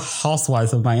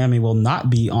Housewives of Miami will not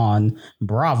be on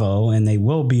Bravo and they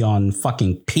will be on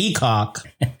fucking Peacock.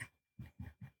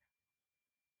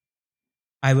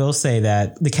 I will say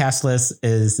that the cast list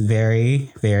is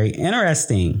very, very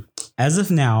interesting. As of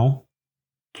now,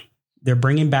 they're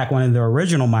bringing back one of the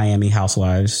original Miami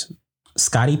Housewives,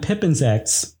 Scottie Pippen's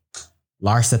ex,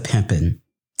 Larsa Pippen.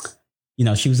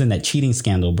 She was in that cheating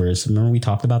scandal, Bruce. Remember we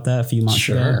talked about that a few months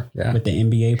ago with the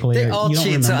NBA player. They all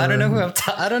cheat, so I don't know who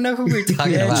I don't know who we're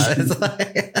talking about.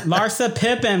 Larsa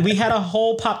Pippen. We had a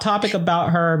whole pop topic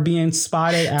about her being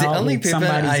spotted out. The only with Pippen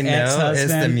somebody's I know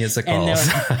ex-husband, is the musicals.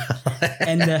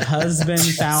 And the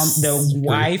husband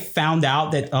wife found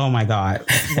out that, oh my God,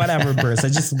 whatever, Bruce. I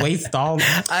just waste all.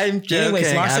 I'm joking.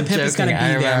 Anyways, Larsa Pippen's going to be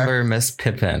there. I remember Miss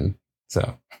Pippen.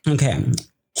 So okay,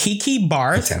 Kiki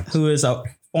Barth, who is a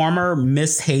former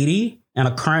Miss Haiti and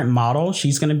a current model.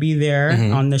 She's going to be there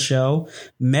on the show.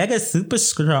 Mega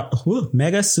superstar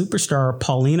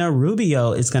Paulina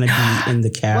Rubio is going to be in the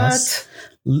cast.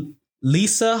 What?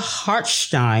 Lisa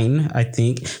Hartstein, I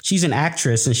think. She's an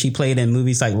actress and she played in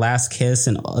movies like Last Kiss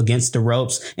and Against the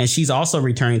Ropes. And she's also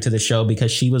returning to the show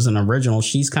because she was an original.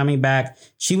 She's coming back.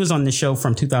 She was on the show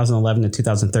from 2011 to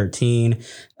 2013.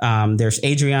 There's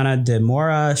Adriana de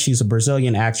Moura. She's a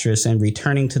Brazilian actress and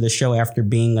returning to the show after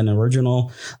being an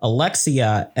original.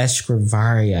 Alexia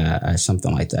Escrivaria,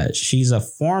 something like that. She's a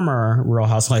former Real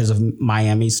Housewives of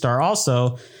Miami star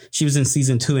also. She was in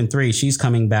season 2 and 3. She's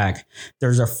coming back.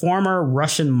 There's a former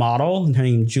Russian model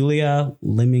named Julia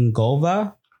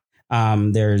Limingova.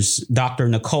 There's Dr.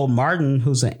 Nicole Martin,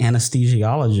 who's an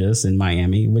anesthesiologist in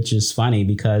Miami, which is funny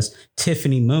because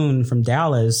Tiffany Moon from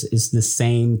Dallas is the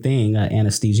same thing, an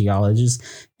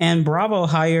anesthesiologist. And Bravo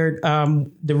hired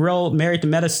the real Married to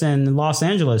Medicine in Los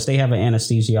Angeles. They have an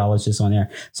anesthesiologist on there.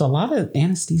 So a lot of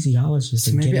anesthesiologists.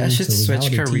 So maybe I should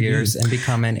switch careers and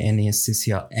become an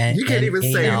anesthesiologist. You can't even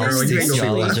say it, girl.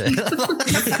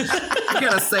 You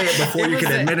gotta say it before you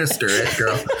can administer it,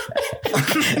 girl.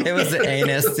 It was an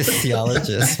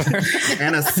anesthesiologist.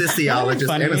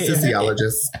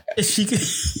 Anesthesiologist.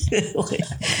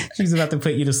 She's about to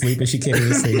put you to sleep and she can't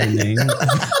even say your name.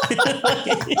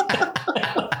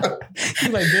 She's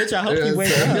like, bitch, I hope you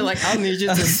wake up. You're like, I'll need you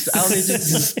to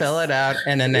spell it out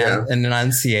and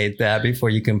enunciate that before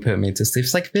you can put me to sleep.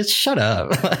 It's like, bitch, shut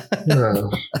up.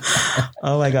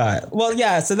 Oh my God. Well,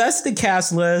 yeah. So that's the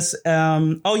cast list.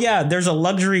 There's a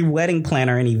luxury wedding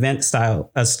planner and event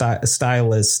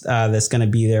stylist that's going to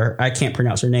be there. I can't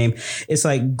pronounce her name. It's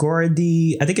like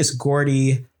Gordy. I think it's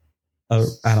Gordy. Oh,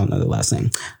 I don't know the last name.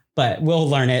 But we'll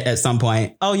learn it at some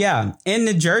point. Oh, yeah. In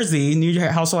New Jersey,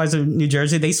 Housewives of New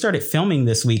Jersey, they started filming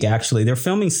this week, actually. They're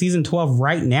filming season 12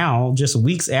 right now, just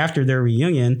weeks after their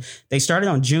reunion. They started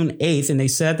on June 8th, and they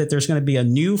said that there's going to be a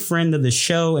new friend of the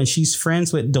show, and she's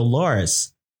friends with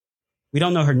Dolores. We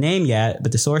don't know her name yet,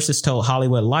 but the sources told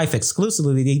Hollywood Life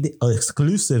exclusively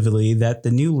that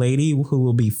the new lady who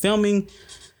will be filming...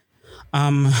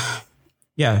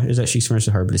 is that she's friends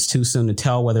with her, but it's too soon to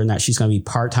tell whether or not she's going to be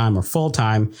part-time or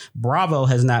full-time. Bravo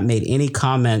has not made any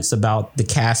comments about the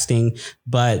casting,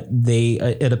 but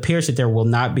it appears that there will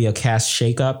not be a cast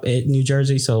shakeup at New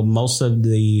Jersey. So most of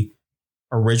the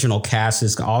original cast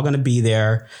is all going to be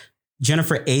there.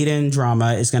 Jennifer Aiden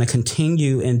drama is going to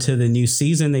continue into the new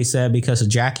season, they said, because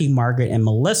Jackie, Margaret, and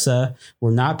Melissa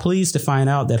were not pleased to find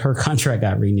out that her contract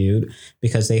got renewed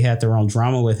because they had their own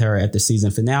drama with her at the season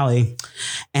finale.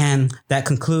 And that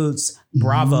concludes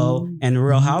Bravo and the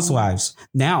Real Housewives.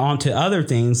 Now on to other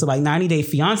things like 90 Day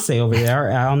Fiance over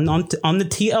there on the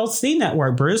TLC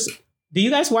network. Bruce, do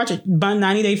you guys watch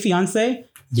 90 Day Fiance?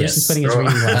 Yes. Bruce is putting his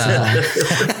reading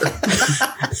glasses on.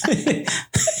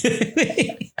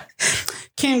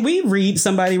 Can we read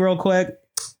somebody real quick?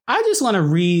 I just want to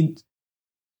read.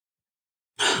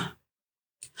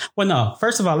 Well, no.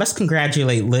 First of all, let's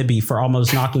congratulate Libby for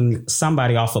almost knocking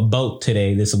somebody off a boat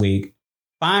this week.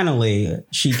 Finally,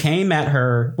 she came at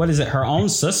her own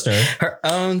sister. Her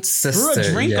own sister. Threw a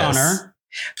drink on her.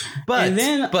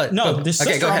 The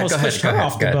sister almost pushed her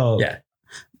off the boat. Yeah.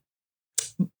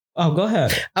 Oh, go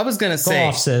ahead. I was going to say. Go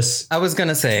off, sis. I was going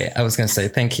to say,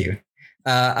 thank you.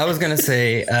 I was going to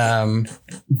say,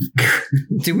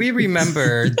 do we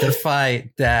remember the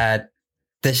fight that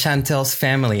the Chantel's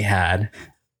family had?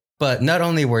 But not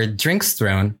only were drinks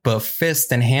thrown, but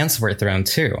fists and hands were thrown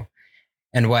too.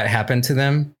 And what happened to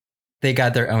them? They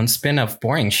got their own spin-off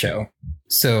boring show.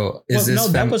 So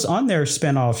that was on their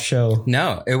spin-off show.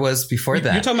 No, it was before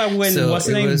that. You're talking about when what's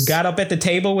the name got up at the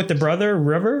table with the brother,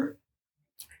 River?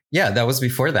 Yeah, that was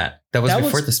before that. That was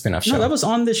before the spin-off show. No, that was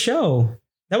on the show.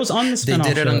 That was on the spin-off show.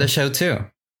 They did it on the show too.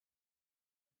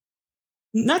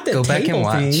 Not the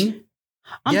table thing.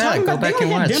 I'm talking about they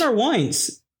had dinner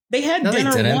once. They had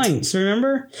dinner once,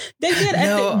 remember? They did.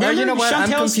 You know what?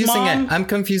 I'm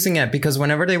confusing it because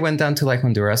whenever they went down to like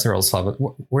Honduras or El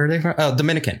Salvador, where are they from? Oh,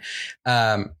 Dominican. You're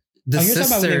talking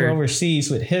about when they were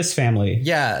overseas with his family.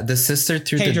 Yeah, the sister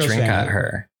threw the drink at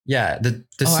her. Yeah, the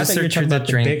sister threw the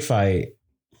drink. The big fight.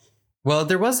 Well,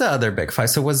 there was the other big fight.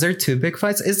 So was there two big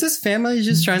fights? Is this family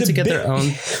just trying to get their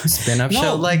own spin-off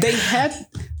show? Like they had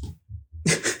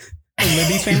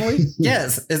Libby's family?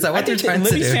 Yes. Is that what they're trying to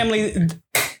do? Libby's family,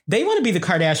 they want to be the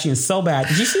Kardashians so bad.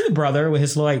 Did you see the brother with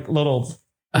his like little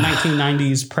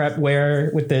 1990s prep wear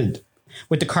with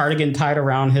the cardigan tied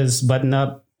around his button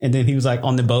up? And then he was like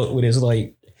on the boat with his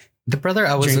like. The brother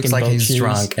always looks like he's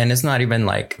drunk, and it's not even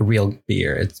like real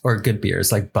beer or good beer.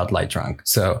 It's like Bud Light drunk.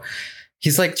 So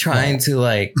he's like trying to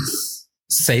like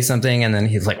say something, and then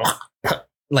he's like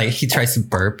he tries to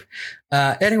burp.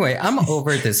 Anyway, I'm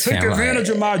over this family. Take advantage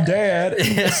of my dad.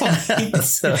 Take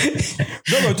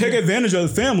advantage of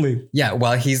the family. Yeah,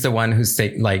 well, he's the one who's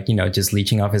just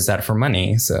leeching off his dad for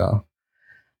money. So,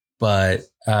 but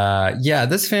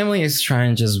this family is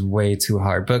trying just way too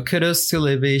hard. But kudos to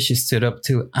Libby. She stood up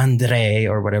to Andre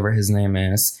or whatever his name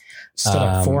is. Stood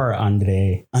up for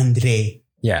Andre. Andre.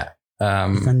 Yeah.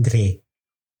 Andre.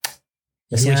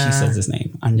 That's the way she says his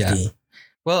name. Andre. Yeah.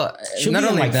 Well, she'll not be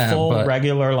only that, full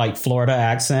regular like Florida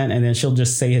accent, and then she'll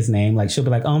just say his name. Like she'll be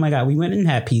like, "Oh my God, we went and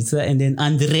had pizza," and then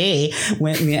Andre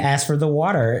went and asked for the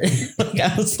water.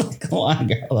 I was like, "Come on,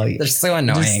 girl!" Like, they're so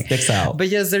annoying. Just sticks out. But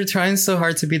yes, they're trying so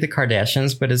hard to be the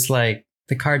Kardashians, but it's like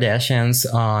the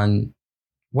Kardashians on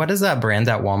what is that brand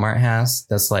that Walmart has?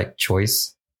 That's like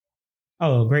Choice.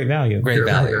 Oh, Great Value. Great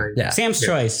Value. Yeah. Sam's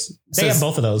Choice. They have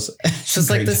both of those. So it's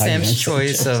like the Sam's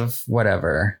Choice of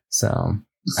whatever. So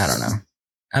I don't know.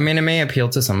 I mean, it may appeal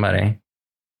to somebody.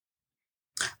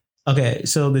 Okay,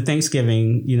 so the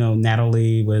Thanksgiving,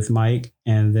 Natalie with Mike,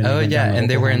 and then and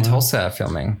they were in Tulsa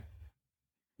filming.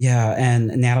 Yeah, and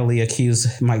Natalie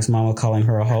accused Mike's mama calling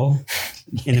her a hoe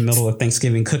in the middle of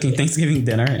Thanksgiving, cooking Thanksgiving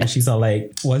dinner, and she's all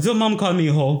like, "What's your mom calling me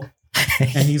a hoe?"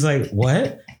 And he's like,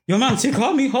 "What? Your mom, she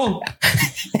called me hoe."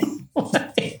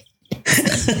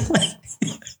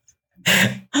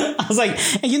 I was like,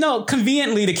 and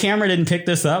conveniently the camera didn't pick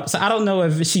this up, so I don't know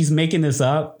if she's making this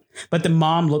up. But the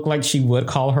mom looked like she would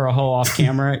call her a hoe off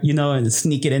camera, and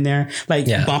sneak it in there,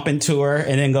 bump into her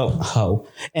and then go, hoe,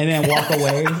 and then walk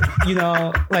away.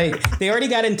 Like they already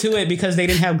got into it because they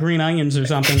didn't have green onions or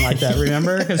something like that.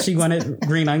 Remember? Because she wanted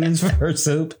green onions for her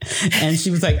soup. And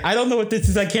she was like, I don't know what this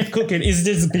is. I can't cook it. Is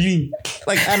this green?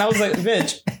 And I was like,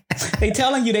 bitch, they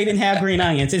telling you they didn't have green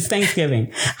onions. It's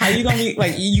Thanksgiving. How you going to be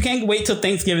you can't wait till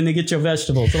Thanksgiving to get your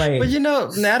vegetables. But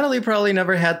Natalie probably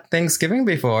never had Thanksgiving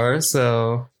before.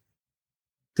 So.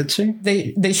 Did she?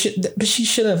 They should, but she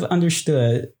should have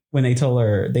understood when they told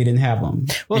her they didn't have them.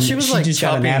 Well, and she was just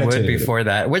chopping wood before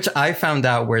that, which I found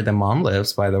out where the mom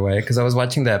lives, by the way, because I was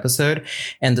watching the episode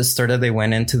and the store that they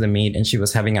went into the meat and she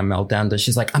was having a meltdown that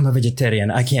she's like, I'm a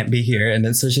vegetarian. I can't be here. And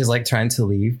then so she's like trying to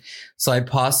leave. So I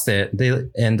paused it.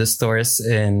 And the store is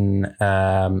it's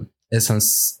on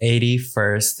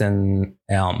 81st and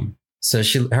Elm. So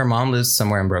her mom lives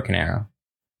somewhere in Broken Arrow,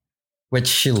 which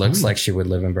she looks like she would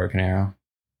live in Broken Arrow.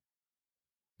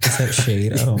 Is that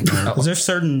shade? I don't know. Because there's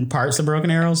certain parts of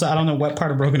Broken Arrow, so I don't know what part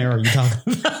of Broken Arrow you're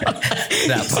talking about.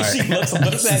 That part.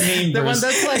 What does that mean? The one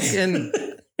that's like in...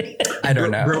 I don't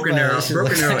know. Broken Arrow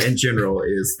in general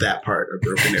is that part of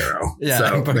Broken Arrow. Yeah,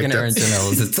 so, Broken Arrow in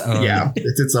general is its own. Yeah,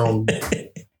 it's its own.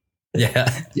 Yeah.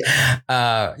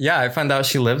 I found out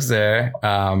she lives there,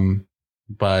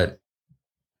 but...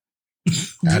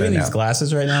 I don't know. These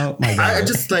glasses right now? My God. I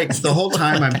just the whole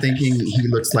time I'm thinking he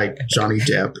looks like Johnny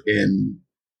Depp in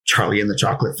Charlie and the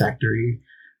Chocolate Factory.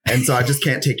 And so I just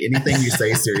can't take anything you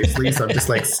say seriously. So I'm just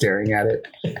staring at it.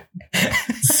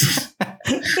 So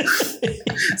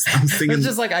I'm singing. It's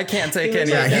just I can't take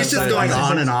anything. Yeah, he's just going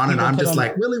on and on. And I'm just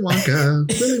like, Willy Wonka,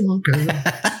 Willy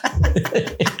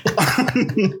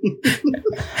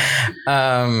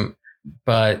Wonka.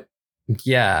 But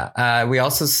yeah, we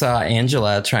also saw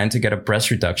Angela trying to get a breast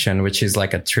reduction, which is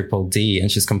like a triple D. And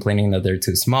she's complaining that they're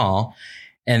too small.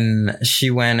 And she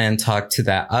went and talked to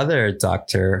that other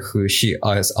doctor who she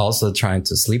is also trying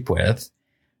to sleep with.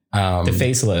 The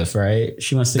facelift, right?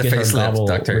 She wants to get her gobble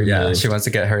doctor. removed. Yeah, she wants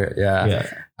to get her. Yeah.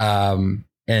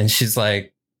 And she's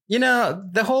like,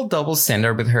 the whole double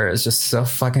standard with her is just so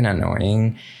fucking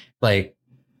annoying.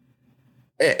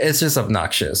 It's just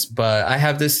obnoxious. But I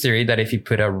have this theory that if you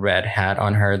put a red hat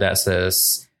on her that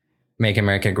says "Make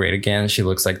America Great Again," she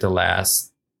looks like the last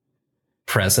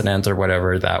president or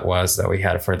whatever that was that we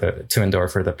had to endure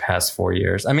for the past 4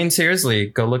 years. I mean, seriously,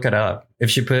 go look it up. If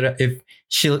she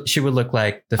would look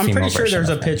like the female version. I'm pretty sure there's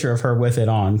a picture of her with it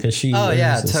on because she. Oh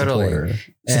yeah, totally. Supporter.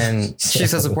 And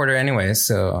she's a supporter anyway,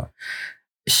 so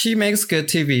she makes good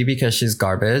TV because she's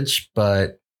garbage.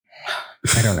 But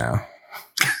I don't know.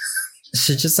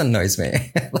 She just annoys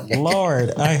me.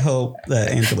 Lord, I hope that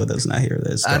Angela does not hear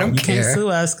this. Girl. I don't care. You can't sue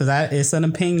us because it's an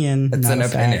opinion. It's an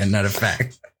opinion, not a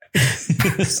fact.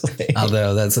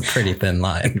 Although that's a pretty thin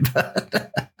line.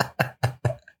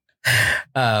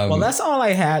 Well, that's all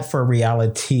I had for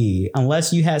reality,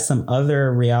 unless you had some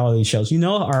other reality shows.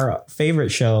 Our favorite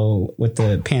show with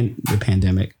the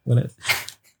pandemic.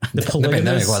 The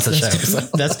pandemic was a show.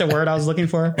 That's the word I was looking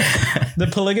for. The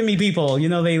polygamy people.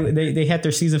 They had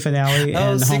their season finale.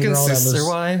 Oh, and Secret Sister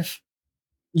Wife.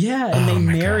 Yeah, and they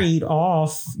married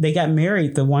off. They got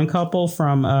married. The one couple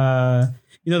from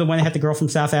the one that had the girl from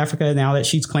South Africa. Now that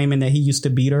she's claiming that he used to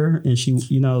beat her, and she,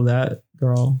 that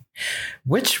girl.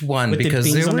 Which one? With because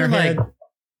the they were on their head.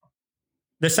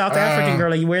 The South African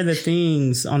girl, you wear the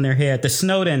things on their head. The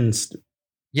Snowdens.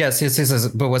 Yes.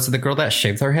 But was it the girl that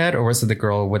shaved her head, or was it the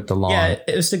girl with the long? Yeah,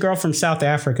 it's the girl from South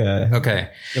Africa. Okay,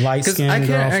 the light skinned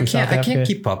girl from South Africa. I can't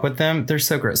keep up with them. They're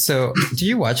so great. So, do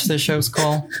you watch the shows,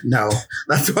 Cole? No,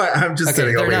 that's why I'm just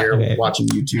sitting over here watching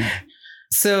YouTube.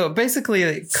 So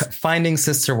basically, Finding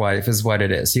Sister Wife is what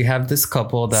it is. You have this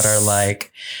couple that are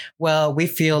like, well, we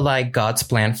feel like God's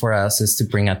plan for us is to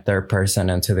bring a third person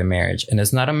into the marriage. And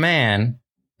it's not a man,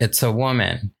 it's a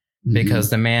woman. Mm-hmm. Because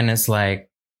the man is like,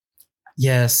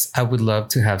 yes, I would love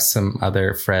to have some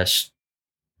other fresh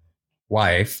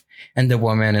wife. And the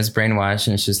woman is brainwashed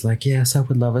and she's like, yes, I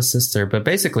would love a sister. But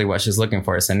basically what she's looking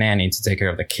for is a nanny to take care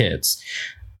of the kids.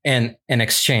 And in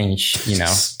exchange, she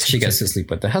gets to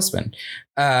sleep with the husband.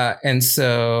 And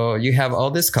so you have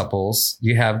all these couples.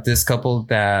 You have this couple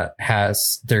that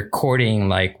they're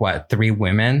courting 3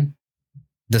 women,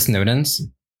 the Snowdens.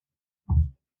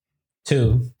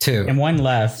 Two. And one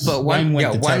left. But one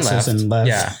went to Texas left. And left.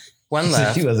 Yeah. One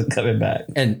left. She wasn't coming back.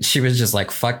 And she was just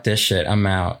like, fuck this shit, I'm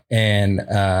out. And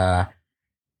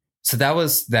so that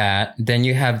was that. Then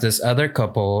you have this other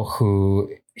couple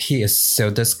who he is so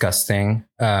disgusting.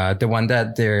 The one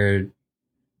that the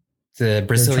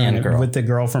Brazilian girl. With the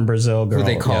girl from Brazil. Who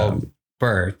they call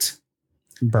Bert.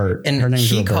 And her name's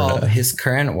he Roberta. called his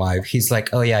current wife. He's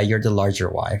like, oh yeah, you're the larger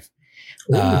wife.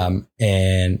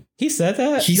 And he said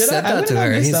that. He said that to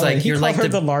her. He's like, you're like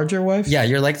the larger wife. Yeah,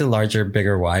 you're like the larger,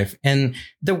 bigger wife. And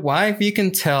the wife, you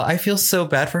can tell. I feel so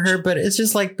bad for her, but it's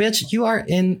just like, bitch, you are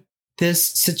in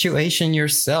this situation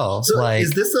yourself. So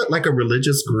is this a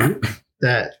religious group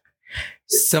that?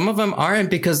 Some of them aren't,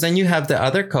 because then you have the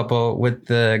other couple with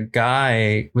the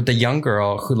guy with the young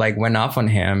girl who went off on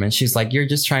him, and she's like, you're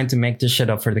just trying to make this shit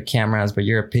up for the cameras, but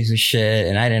you're a piece of shit,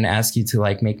 and I didn't ask you to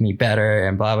make me better,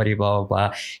 and blah blah blah blah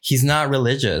blah. He's not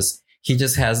religious. He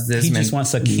just has this. He just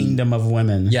wants a kingdom of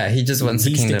women. Yeah, he just wants a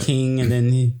kingdom. He's the king, and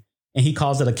then he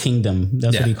calls it a kingdom.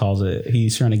 That's what he calls it.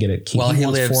 He's trying to get a king. Well, he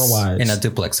lives 4 wives in a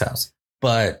duplex house,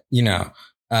 but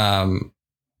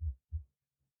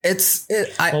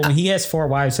when he has 4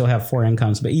 wives, he'll have 4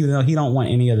 incomes. But even though he don't want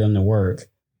any of them to work,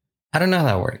 I don't know how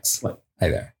that works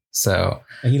either. So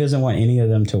he doesn't want any of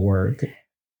them to work.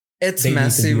 It's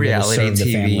messy reality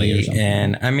TV,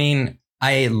 and I mean,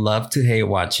 I love to hate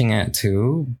watching it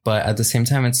too. But at the same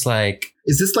time, it's like,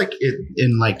 is this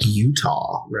in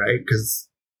Utah, right? Because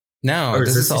no,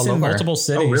 this is all over multiple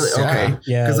cities. Oh, really? Okay,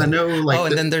 yeah. Because I know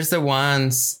and then there's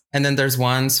there's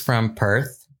ones from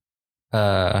Perth.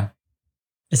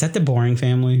 Is that the Boring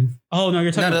Family? Oh, no,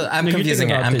 you're talking No, I'm confusing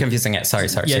it. I'm confusing it. Sorry.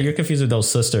 Yeah, you're confused with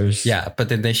those sisters. Yeah, but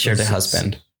then they share the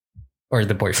husband or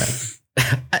the boyfriend.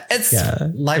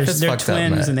 Life is fucked up. They're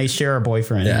twins and they share a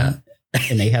boyfriend. Yeah.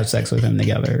 And they have sex with him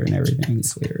together and everything.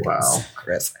 It's weird. Wow.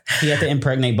 Chris. He had to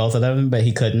impregnate both of them, but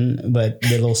he couldn't. But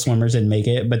the little swimmers didn't make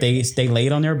it. But they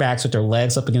laid on their backs with their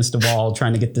legs up against the wall,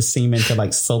 trying to get the semen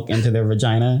to soak into their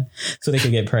vagina so they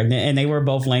could get pregnant. And they were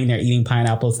both laying there eating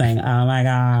pineapples, saying, "Oh my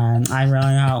God, I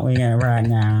really hope we get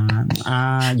pregnant."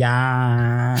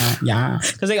 Yeah.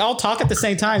 Because they all talk at the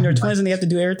same time. They're twins and they have to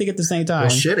do everything at the same time. Well,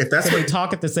 shit, if that's so they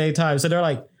talk at the same time. So they're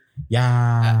like,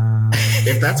 yeah.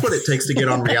 If that's what it takes to get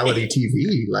on reality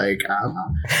TV,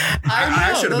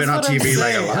 I should have been on TV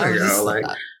a while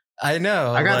ago. I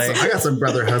know. I got some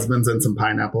brother husbands and some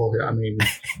pineapple. I mean,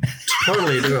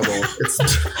 totally doable. It's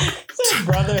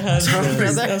brother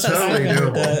husbands. Totally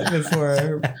doable.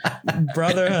 Before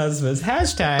brother husbands.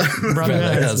 Hashtag brother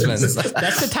husbands.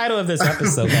 That's the title of this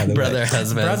episode, by the brother way.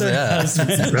 Husbands. Brother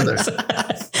husbands. Brothers.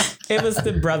 It was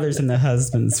the brothers and the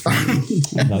husbands for me.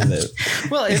 I love it.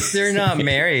 Well, if they're not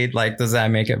married, does that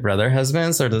make it brother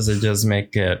husbands or does it just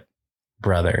make it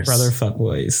brothers? Brother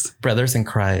fuckboys. Brothers in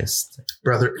Christ.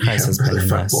 Brother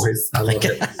fuckboys. I love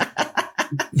it.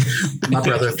 My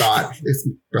brother thought. It's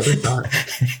brother thought.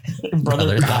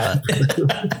 Brother thought.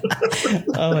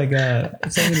 Oh my God.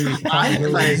 So many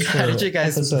how did you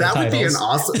guys? That would be an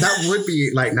awesome. That would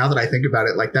be now that I think about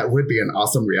it, that would be an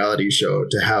awesome reality show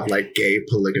to have gay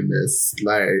polygamists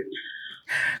Girl,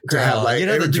 to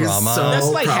have the drama. So that's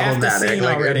problematic.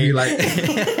 Already.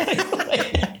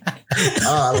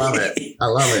 Oh, I love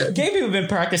it. Gay people have been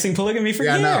practicing polygamy for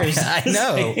years. I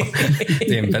know.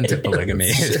 They invented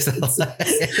polygamy.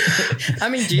 I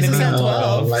mean, Jesus had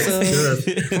 12.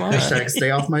 Hashtag stay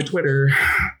off my Twitter.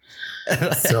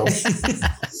 So.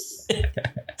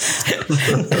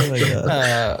 Oh my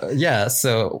God. Yeah.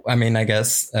 So, I mean, I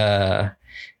guess, I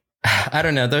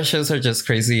don't know. Those shows are just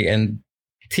crazy. And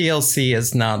TLC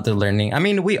is not the learning. I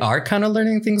mean, we are kind of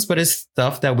learning things, but it's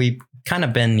stuff that we kind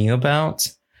of been new about.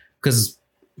 Because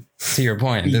to your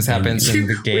point, this happens in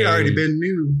the game. We already been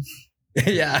new.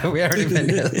 Yeah, we already been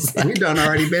new. We done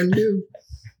already been new.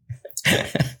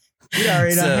 We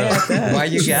already done had that. Why are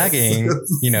you gagging?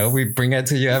 We bring it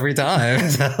to you every time.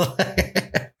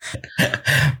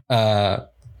 Oh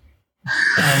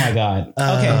my God.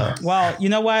 Okay. Well, you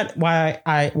know what? While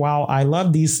I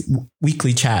love these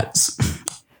weekly chats,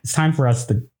 it's time for us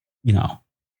to,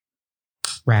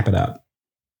 wrap it up.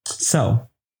 So.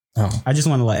 I just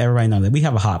want to let everybody know that we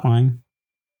have a hotline.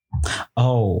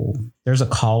 Oh, there's a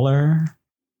caller.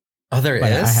 Oh, there is?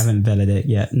 I haven't vetted it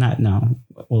yet. No.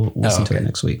 We'll listen to it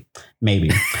next week. Maybe.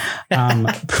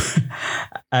 I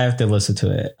have to listen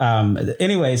to it.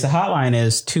 Anyways, the hotline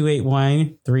is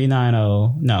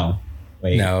 281-390. No.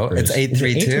 Wait, no, Bruce. it's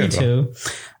 832.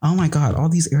 Oh my God, all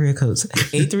these area codes.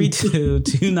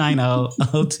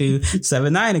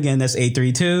 832-290-0279. Again, that's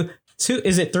 832.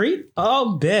 Is it 3?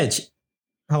 Oh, bitch.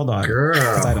 Hold on. Girl.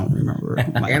 I don't remember.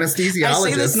 Anesthesiologist. I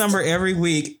say this number every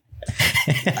week.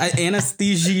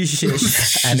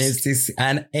 Anesthesiologist.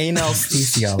 An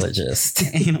anesthesiologist.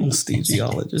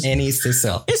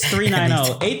 Anesthesiologist. It's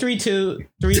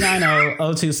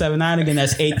 390-832-390-0279. Again,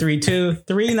 that's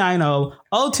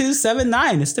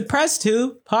 832-390-0279. It's the Press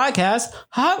 2 podcast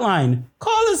hotline.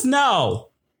 Call us now.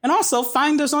 And also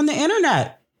find us on the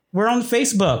internet. We're on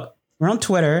Facebook. We're on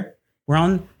Twitter. We're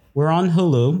on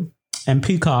Hulu and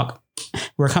Peacock.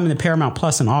 We're coming to Paramount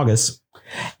Plus in August.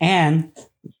 And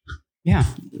yeah,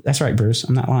 that's right, Bruce.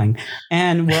 I'm not lying.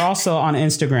 And we're also on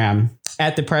Instagram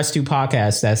at the Press 2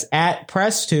 Podcast. That's at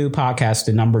Press 2 Podcast,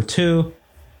 the number 2.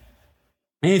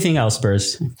 Anything else,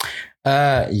 Bruce?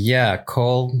 Yeah,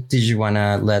 Cole, did you want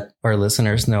to let our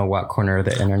listeners know what corner of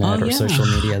the internet or social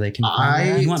media they can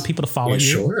find? You want people to follow you?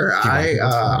 Sure.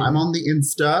 I'm on the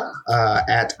Insta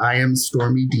at I am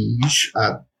Stormy Deej.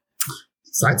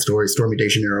 Side story, Stormy De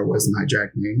Janeiro was an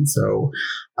hijacked name. So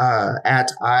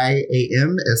at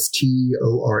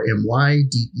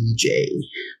IAMSTORMYDEJ.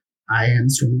 I am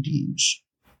Stormy Deej.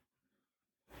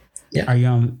 Yeah. Are you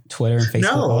on Twitter and Facebook?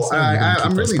 No,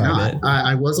 I'm really not.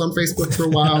 I was on Facebook for a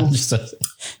while.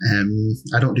 And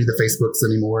I don't do the Facebooks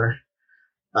anymore.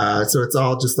 So it's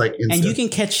all just like Insta. And you can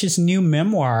catch his new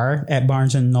memoir at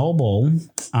Barnes & Noble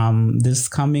this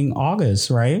coming August,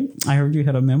 right? I heard you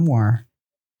had a memoir.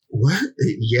 What?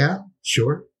 Yeah,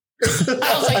 sure. I was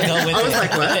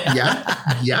like, what?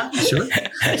 Yeah, sure.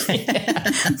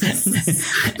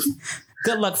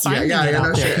 Good luck finding it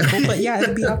out there. Sure. But yeah,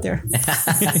 it'll be out there.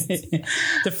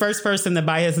 The first person to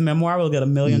buy his memoir will get $1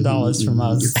 million from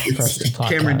us. It's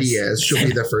Cameron Diaz. She'll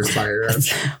be the first buyer.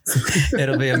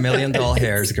 It'll be $1 million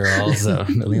hairs, girls. So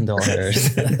 $1 million hairs.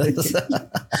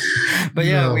 But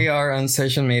yeah, we are on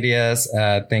social medias.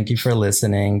 Thank you for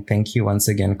listening. Thank you once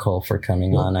again, Cole, for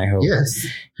coming on. I hope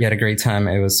you had a great time.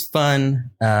 It was fun.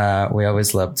 We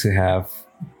always love to have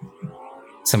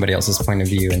somebody else's point of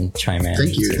view and chime in.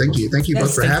 Thank you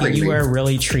both for having me. You were a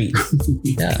really treat.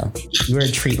 Yeah, you were a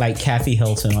treat, like Kathy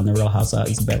Hilton on The Real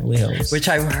Housewives of Beverly Hills, which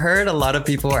I've heard a lot of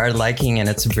people are liking, and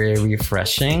it's very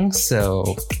refreshing.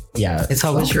 So yeah, it's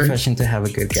always refreshing to have a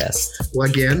good guest. Well,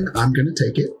 again, I'm gonna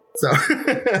take it. So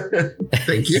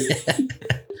thank you.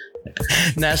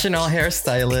 National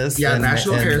hairstylist. Yeah,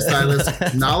 national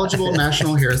hairstylist, knowledgeable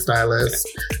national hairstylist.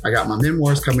 I got my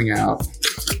memoirs coming out.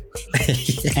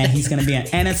 And he's going to be an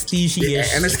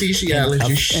anesthesiologist.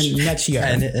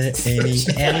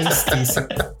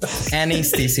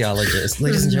 Anesthesiologist.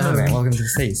 Ladies and gentlemen, welcome to the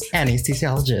States.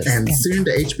 Anesthesiologist. And soon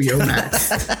to HBO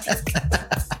Max.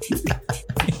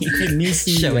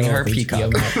 Showing her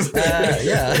peacock.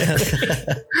 Yeah.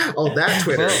 Oh, that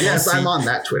Twitter. Well, yes, I'm on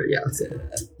that Twitter. Yeah, that's it.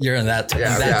 You're on that Twitter.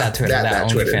 That Twitter. That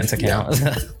OnlyFans account.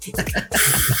 Yeah.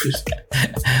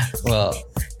 Well,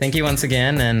 thank you once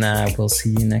again, and we'll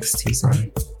see you next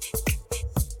Tuesday.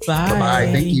 Bye.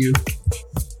 Bye. Thank you.